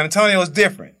 you know, San Antonio is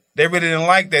different. They really didn't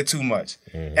like that too much.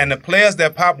 And the players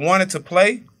that Pop wanted to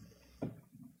play,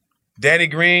 Danny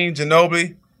Green,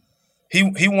 Ginobili,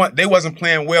 they wasn't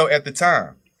playing well at the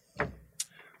time.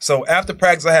 So after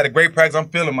practice, I had a great practice. I'm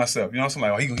feeling myself. You know, I'm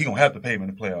like, oh, he going to have to pay me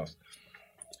in the playoffs.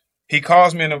 He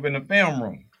calls me in the film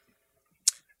room.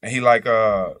 And he like,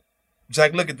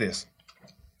 Jack, look at this.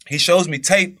 He shows me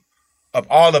tape of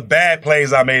all the bad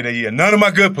plays I made that year. None of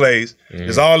my good plays.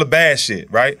 It's all the bad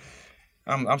shit, right?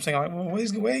 I'm saying, like, well,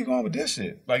 where you going with this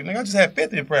shit? Like, nigga, I just had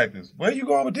 50 in practice. Where are you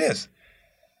going with this?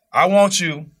 I'm going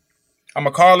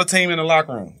to call the team in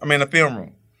the film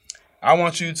room. I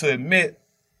want you to admit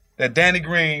that Danny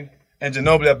Green and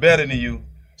Ginobili are better than you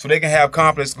so they can have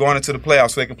confidence going into the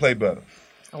playoffs so they can play better.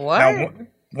 What? Now,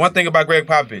 one thing about Greg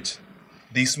Popovich,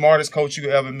 the smartest coach you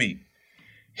could ever meet.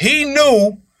 He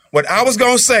knew what I was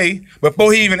going to say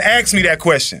before he even asked me that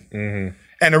question.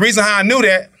 And the reason how I knew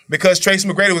that, because Tracy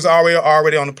McGrady was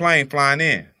already on the plane flying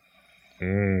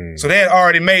in. So they had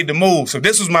already made the move. So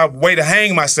this was my way to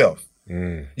hang myself.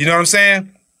 You know what I'm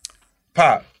saying?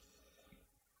 Pop,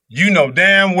 you know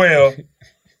damn well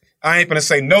I ain't gonna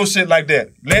say no shit like that.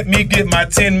 Let me get my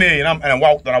 $10 million.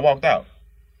 I walked out.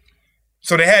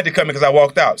 So they had to come in because I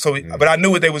walked out. But I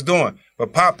knew what they was doing.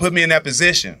 But Pop put me in that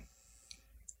position.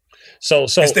 So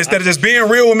instead of just being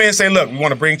real with me and say, look, we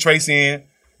want to bring Tracy in.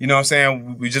 You know what I'm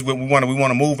saying? We want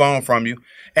to move on from you.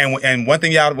 And one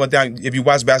thing if you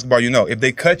watch basketball, you know, if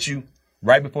they cut you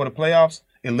right before the playoffs,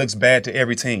 it looks bad to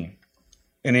every team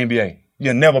in the NBA.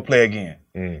 You'll never play again.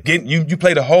 You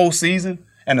play the whole season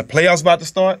and the playoffs about to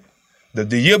start.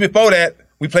 The year before that,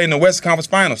 We played in the Western Conference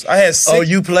Finals. I had 6. Oh,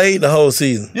 you played the whole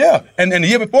season? Yeah. And the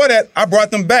year before that, I brought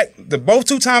them back. Both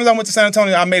 2 times I went to San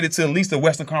Antonio, I made it to at least the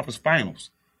Western Conference Finals.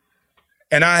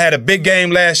 And I had a big game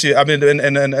last year, in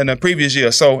the previous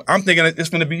year. So I'm thinking it's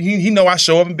going to be, he know I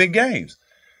show up in big games.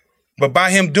 But by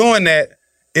him doing that,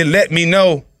 it let me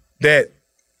know that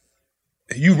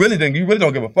you really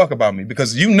don't give a fuck about me,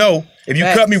 because you know if you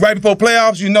cut me right before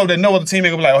playoffs, you know that no other team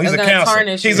ain't gonna be like, oh, he's a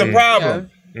cancer, he's a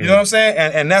problem. You know what I'm saying?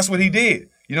 And that's what he did.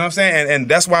 You know what I'm saying? And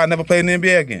that's why I never played in the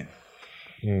NBA again.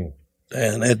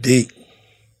 Damn, that deep.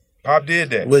 Pop did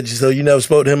that. So you never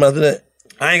spoke to him after that?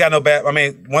 I ain't got no bad. I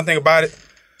mean, one thing about it,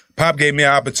 Pop gave me an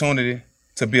opportunity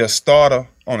to be a starter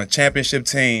on a championship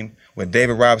team with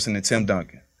David Robinson and Tim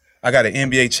Duncan. I got an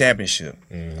NBA championship.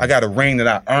 I got a ring that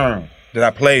I earned, that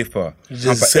I played for.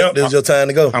 This was your time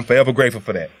to go. I'm forever grateful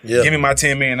for that. Yeah. Give me my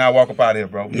 $10 million, I'll walk up out of here,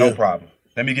 bro. No problem.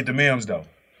 Let me get the Mims, though.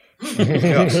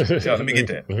 Yeah, let me get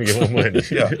that. Let me get my money.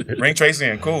 Yeah, bring Tracy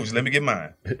in. Cool. Just let me get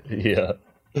mine. Yeah.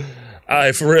 All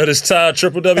right, for real, this time,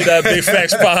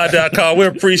 www.bigfactspod.com. We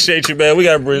appreciate you, man. We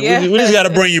just got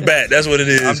to bring you back. That's what it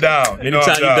is. I'm down.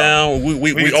 Anytime you're down,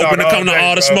 we open to come to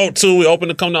all the smoke, too. We open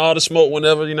to come to all the smoke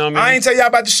whenever, you know what I mean? I ain't tell y'all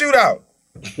about the shootout.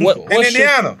 What in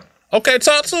Indiana. Okay,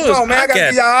 talk to us. Come on, man. I got to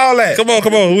give y'all all that. Come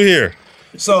on. We here.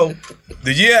 So,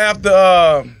 the year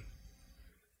after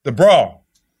the brawl,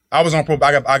 I was on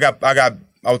I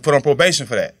was put on probation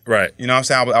for that. Right. You know what I'm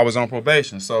saying? I was on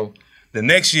probation. So, the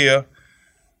next year,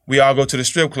 we all go to the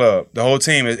strip club. The whole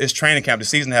team. It's training camp. The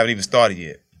season haven't even started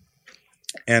yet.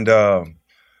 And the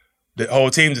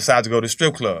whole team decides to go to the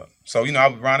strip club. So, you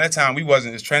know, around that time,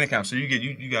 it's training camp. So,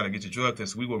 you got to get your drug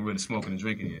test. So we weren't really smoking and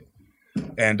drinking yet.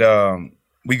 And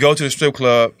we go to the strip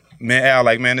club. Me and Al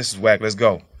like, man, this is whack. Let's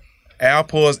go.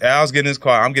 Al's getting in his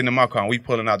car. I'm getting in my car. And we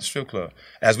pulling out the strip club.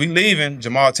 As we leaving,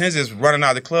 Jamal Tinsley is running out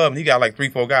of the club. And he got like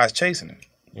 3-4 guys chasing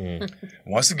him.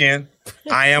 Once again,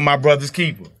 I am my brother's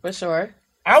keeper. For sure.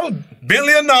 I was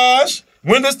Bentley and Naj,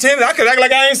 windows tinted. I could act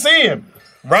like I ain't see him.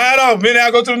 Ride off. Then I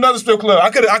go to another strip club. I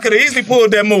could have easily pulled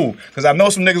that move, because I know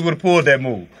some niggas would have pulled that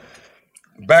move.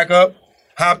 Back up,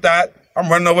 hopped out. I'm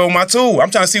running over with my tool. I'm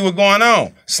trying to see what's going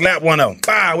on. Slap one of them.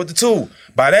 Bah, with the tool.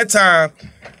 By that time,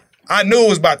 I knew it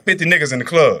was about 50 niggas in the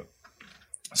club.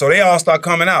 So they all start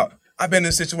coming out. I've been in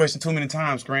this situation too many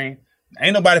times, Screen.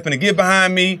 Ain't nobody finna get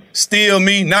behind me, steal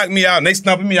me, knock me out, and they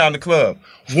stumping me out in the club.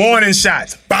 Warning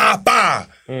shots. Bah, bah.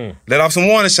 Let off some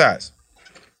warning shots.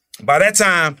 By that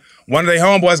time, one of their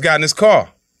homeboys got in his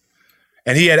car.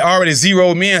 And he had already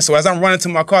zeroed me in. So as I'm running to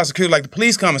my car, security, like the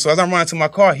police coming. So as I'm running to my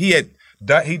car, they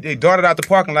darted out the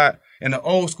parking lot in the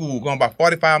old school, going about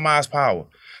 45 miles per hour.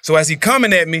 So as he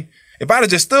coming at me, if I'd have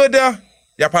just stood there,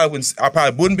 I probably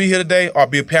wouldn't be here today or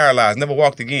be paralyzed, never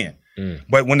walked again.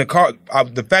 But when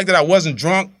the fact that I wasn't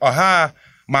drunk or high,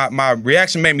 my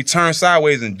reaction made me turn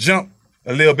sideways and jump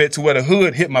a little bit to where the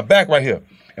hood hit my back right here.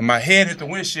 And my head hit the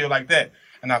windshield like that.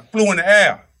 And I flew in the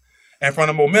air. And from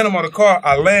the momentum of the car,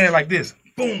 I landed like this.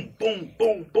 Boom, boom,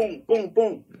 boom, boom, boom,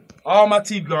 boom. All my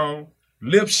teeth gone,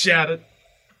 lips shattered.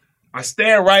 I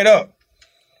stand right up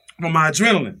from my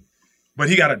adrenaline. But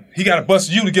he gotta bust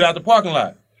you to get out the parking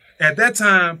lot. At that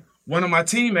time, one of my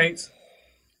teammates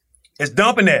is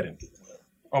dumping at him.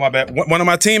 Oh, my bad. One of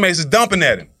my teammates is dumping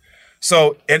at him.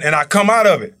 So, and I come out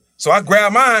of it. So I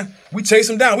grab mine, we chase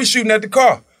him down. We shooting at the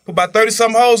car. Put about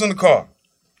 30-something holes in the car.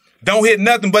 Don't hit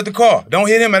nothing but the car. Don't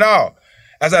hit him at all.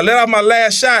 As I let off my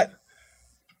last shot,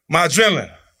 my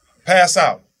adrenaline, pass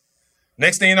out.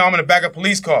 Next thing you know, I'm in the back of a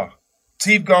police car.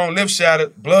 Teeth gone, lips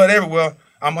shattered, blood everywhere.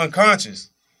 I'm unconscious.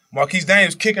 Marquise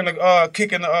Daniels kicking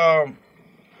the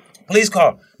police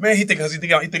car. Man, he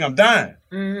think I'm dying.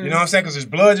 You know what I'm saying? Because there's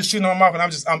blood just shooting on my mouth,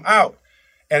 and I'm out.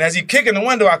 And as he kicking the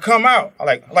window, I come out.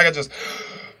 I just,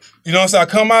 you know what I'm saying? I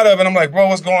come out of it, and I'm like, bro,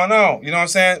 what's going on? You know what I'm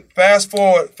saying? Fast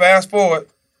forward.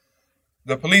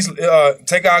 The police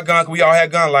take our guns. We all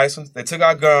had gun license. They took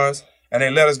our guns, and they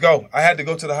let us go. I had to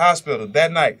go to the hospital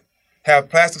that night, have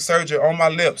plastic surgery on my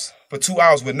lips for 2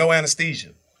 hours with no anesthesia.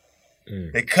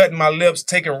 They cutting my lips,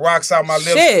 taking rocks out my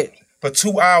lips for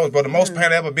 2 hours, bro. The most pain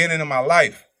I've ever been in my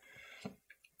life.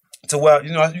 To where,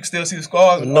 you know, you can still see the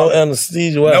scars. No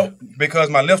anesthesia? Why? No, because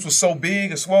my lips were so big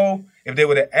and swole. If they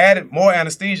would have added more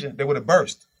anesthesia, they would have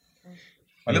burst.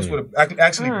 My lips would have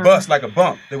actually bust like a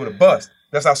bump. They would have bust.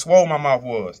 That's how swole my mouth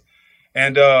was.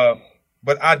 And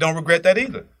but I don't regret that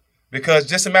either. Because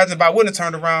just imagine if I wouldn't have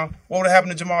turned around, what would have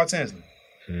happened to Jamal Tinsley?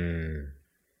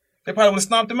 They probably would have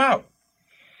stomped him out.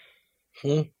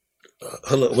 Hold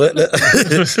up, what?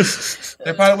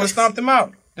 They probably would have stomped him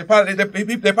out. They probably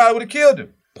would have killed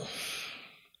him.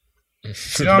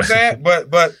 You know what I'm saying?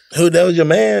 But who? That was your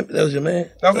man. That was your man.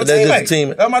 That was my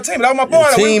teammate. That was my teammate. That was my boy.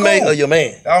 Your teammate or your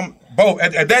man? Both.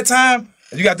 At that time,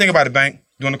 you got to think about it, Bank.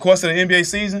 During the course of the NBA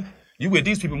season, you with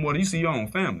these people more than you see your own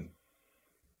family.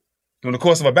 During the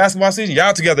course of a basketball season,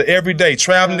 y'all together every day,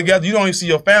 traveling together. You don't even see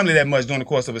your family that much during the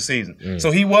course of a season. So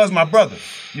he was my brother.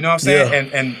 You know what I'm saying?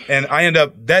 Yeah. And I end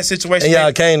up that situation. And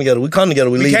y'all came together. We come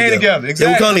together. We lead together.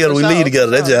 Exactly. Yeah, we come together. We lead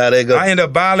together. That's just how that goes. I end up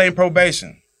violating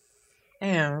probation.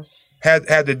 Damn.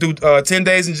 Had to do 10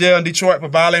 days in jail in Detroit for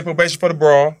violating probation for the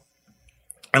brawl,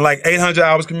 and like 800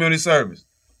 hours community service.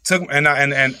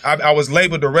 I was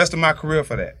labeled the rest of my career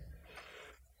for that.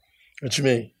 What you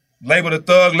mean? Labeled a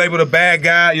thug, labeled a bad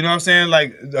guy, you know what I'm saying?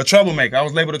 Like a troublemaker. I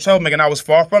was labeled a troublemaker, and I was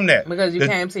far from that. Because you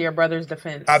came to your brother's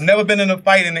defense. I've never been in a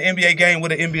fight in the NBA game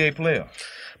with an NBA player.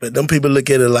 But them people look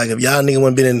at it like if y'all nigga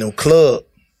wouldn't been in no club,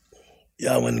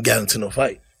 y'all wouldn't got into no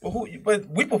fight. But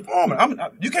we performing.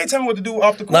 You can't tell me what to do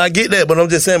off the court. No, I get that, but I'm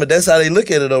just saying, but that's how they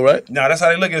look at it though, right? No, that's how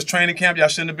they look at it. It's training camp. Y'all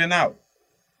shouldn't have been out.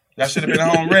 Y'all should have been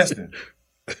at home resting.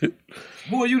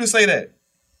 Who are you to say that?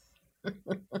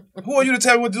 Who are you to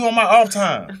tell me what to do on my off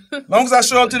time? As long as I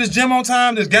show up to this gym on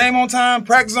time, this game on time,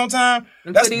 practice on time,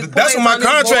 that's what my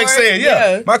contract said.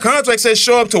 Yeah. My contract says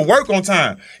show up to work on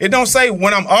time. It don't say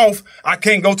when I'm off, I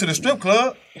can't go to the strip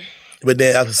club. But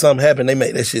then after something happened, they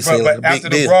make that shit seem like a big deal. After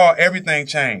the brawl, everything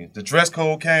changed. The dress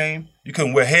code came. You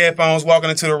couldn't wear headphones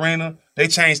walking into the arena. They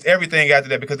changed everything after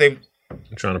that because they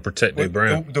trying to protect their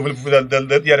brand. To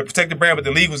protect the brand, but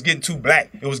the league was getting too black.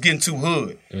 It was getting too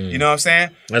hood. You know what I'm saying?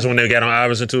 That's when they got on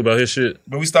Iverson too about his shit.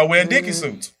 But we start wearing Dickie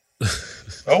suits.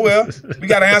 Oh well, we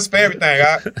got to answer for everything.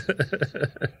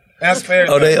 Answer for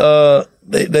everything. Oh,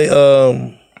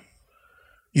 they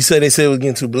you say it was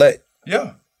getting too black.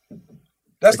 Yeah.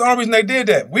 That's the only reason they did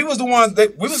that. We was the ones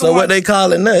what they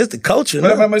call it now? It's the culture.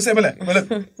 But look,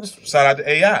 shout out to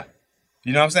AI.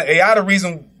 You know what I'm saying? AI the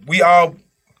reason we all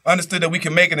understood that we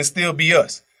can make it and still be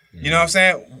us. You know what I'm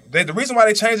saying? The reason why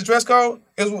they changed the dress code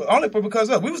is only because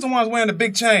of us. We was the ones wearing the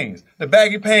big chains, the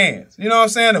baggy pants. You know what I'm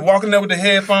saying? And walking there with the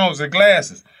headphones, the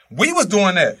glasses. We was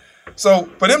doing that. So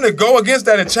for them to go against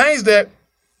that and change that,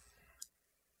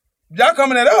 y'all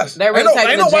coming at us. They're really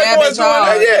ain't no white boys doing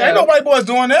that. Yeah, ain't no white boys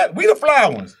doing that. We the fly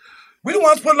ones. We the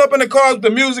ones putting up in the cars with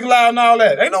the music loud and all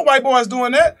that. Ain't no white boys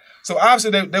doing that. So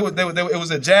obviously it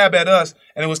was a jab at us,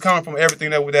 and it was coming from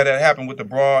everything that had happened with the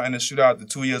brawl and the shootout the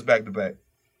 2 years back to back.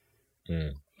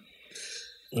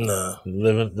 Nah.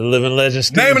 The living legend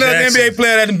Steve Name another Jackson. NBA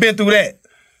player that done been through that.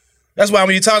 That's why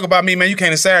when you talk about me, man, you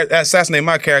can't assassinate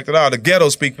my character at all. The ghetto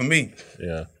speak for me.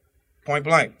 Yeah. Point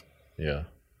blank. Yeah.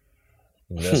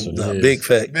 That's what it is. Big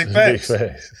fact. Big facts. Big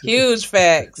facts. Huge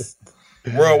facts.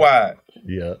 Worldwide.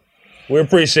 Yeah. We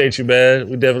appreciate you, man.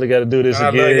 We definitely got to do this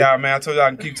again. I love y'all, man. I told y'all I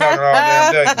can keep talking all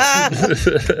damn day.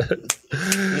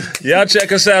 Y'all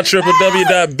check us out,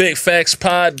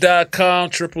 www.bigfactspod.com.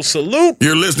 Triple salute.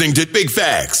 You're listening to Big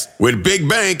Facts with Big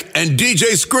Bank and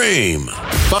DJ Scream.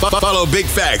 Follow Big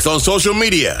Facts on social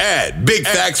media at Big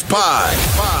Facts Pod.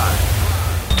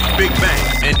 Big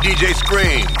Bank and DJ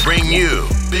Scream bring you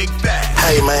Big Facts.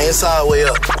 Hey, man, it's all the way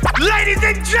up. Ladies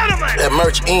and gentlemen. That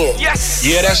merch in. Yes.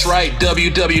 Yeah, that's right.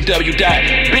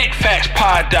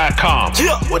 www.bigfactspod.com.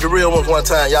 Yeah, with the real ones one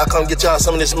time. Y'all come get y'all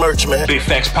some of this merch, man.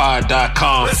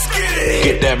 Bigfactspod.com. Let's get it.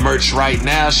 Get that merch right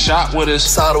now. Shop with us.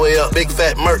 It's all the way up. Big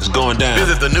fat merch. It's going down.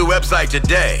 Visit the new website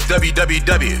today.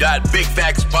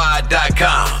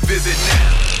 www.bigfactspod.com. Visit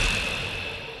now.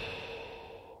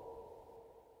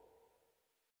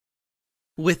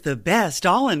 With the best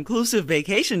all-inclusive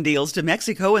vacation deals to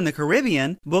Mexico and the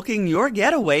Caribbean, booking your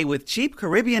getaway with Cheap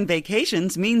Caribbean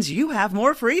Vacations means you have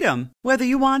more freedom. Whether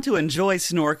you want to enjoy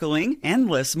snorkeling,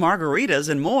 endless margaritas,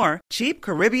 and more, Cheap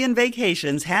Caribbean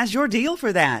Vacations has your deal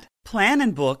for that. Plan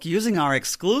and book using our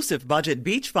exclusive budget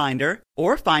beach finder,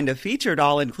 or find a featured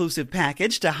all-inclusive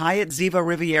package to Hyatt Ziva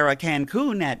Riviera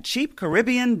Cancun at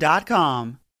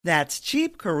cheapcaribbean.com. That's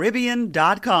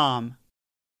cheapcaribbean.com.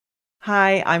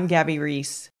 Hi, I'm Gabby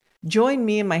Reese. Join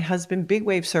me and my husband, big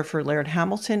wave surfer Laird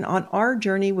Hamilton, on our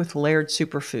journey with Laird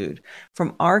Superfood.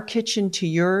 From our kitchen to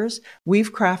yours,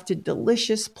 we've crafted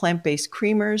delicious plant-based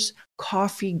creamers,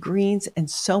 coffee, greens, and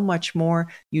so much more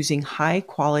using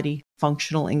high-quality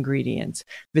functional ingredients.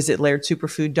 Visit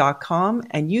lairdsuperfood.com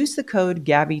and use the code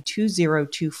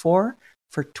GABBY2024 for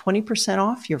 20%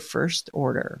 off your first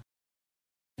order.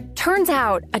 Turns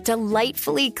out a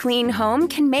delightfully clean home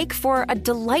can make for a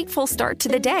delightful start to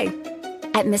the day.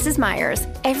 At Mrs. Meyer's,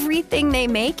 everything they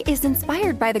make is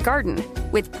inspired by the garden.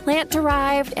 With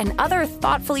plant-derived and other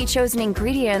thoughtfully chosen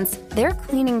ingredients, their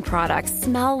cleaning products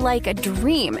smell like a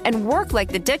dream and work like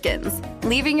the Dickens,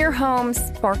 leaving your home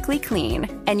sparkly clean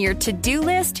and your to-do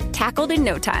list tackled in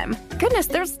no time. Goodness,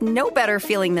 there's no better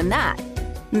feeling than that.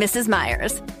 Mrs.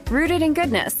 Meyer's, rooted in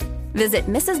goodness. Visit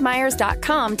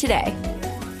mrsmeyers.com today.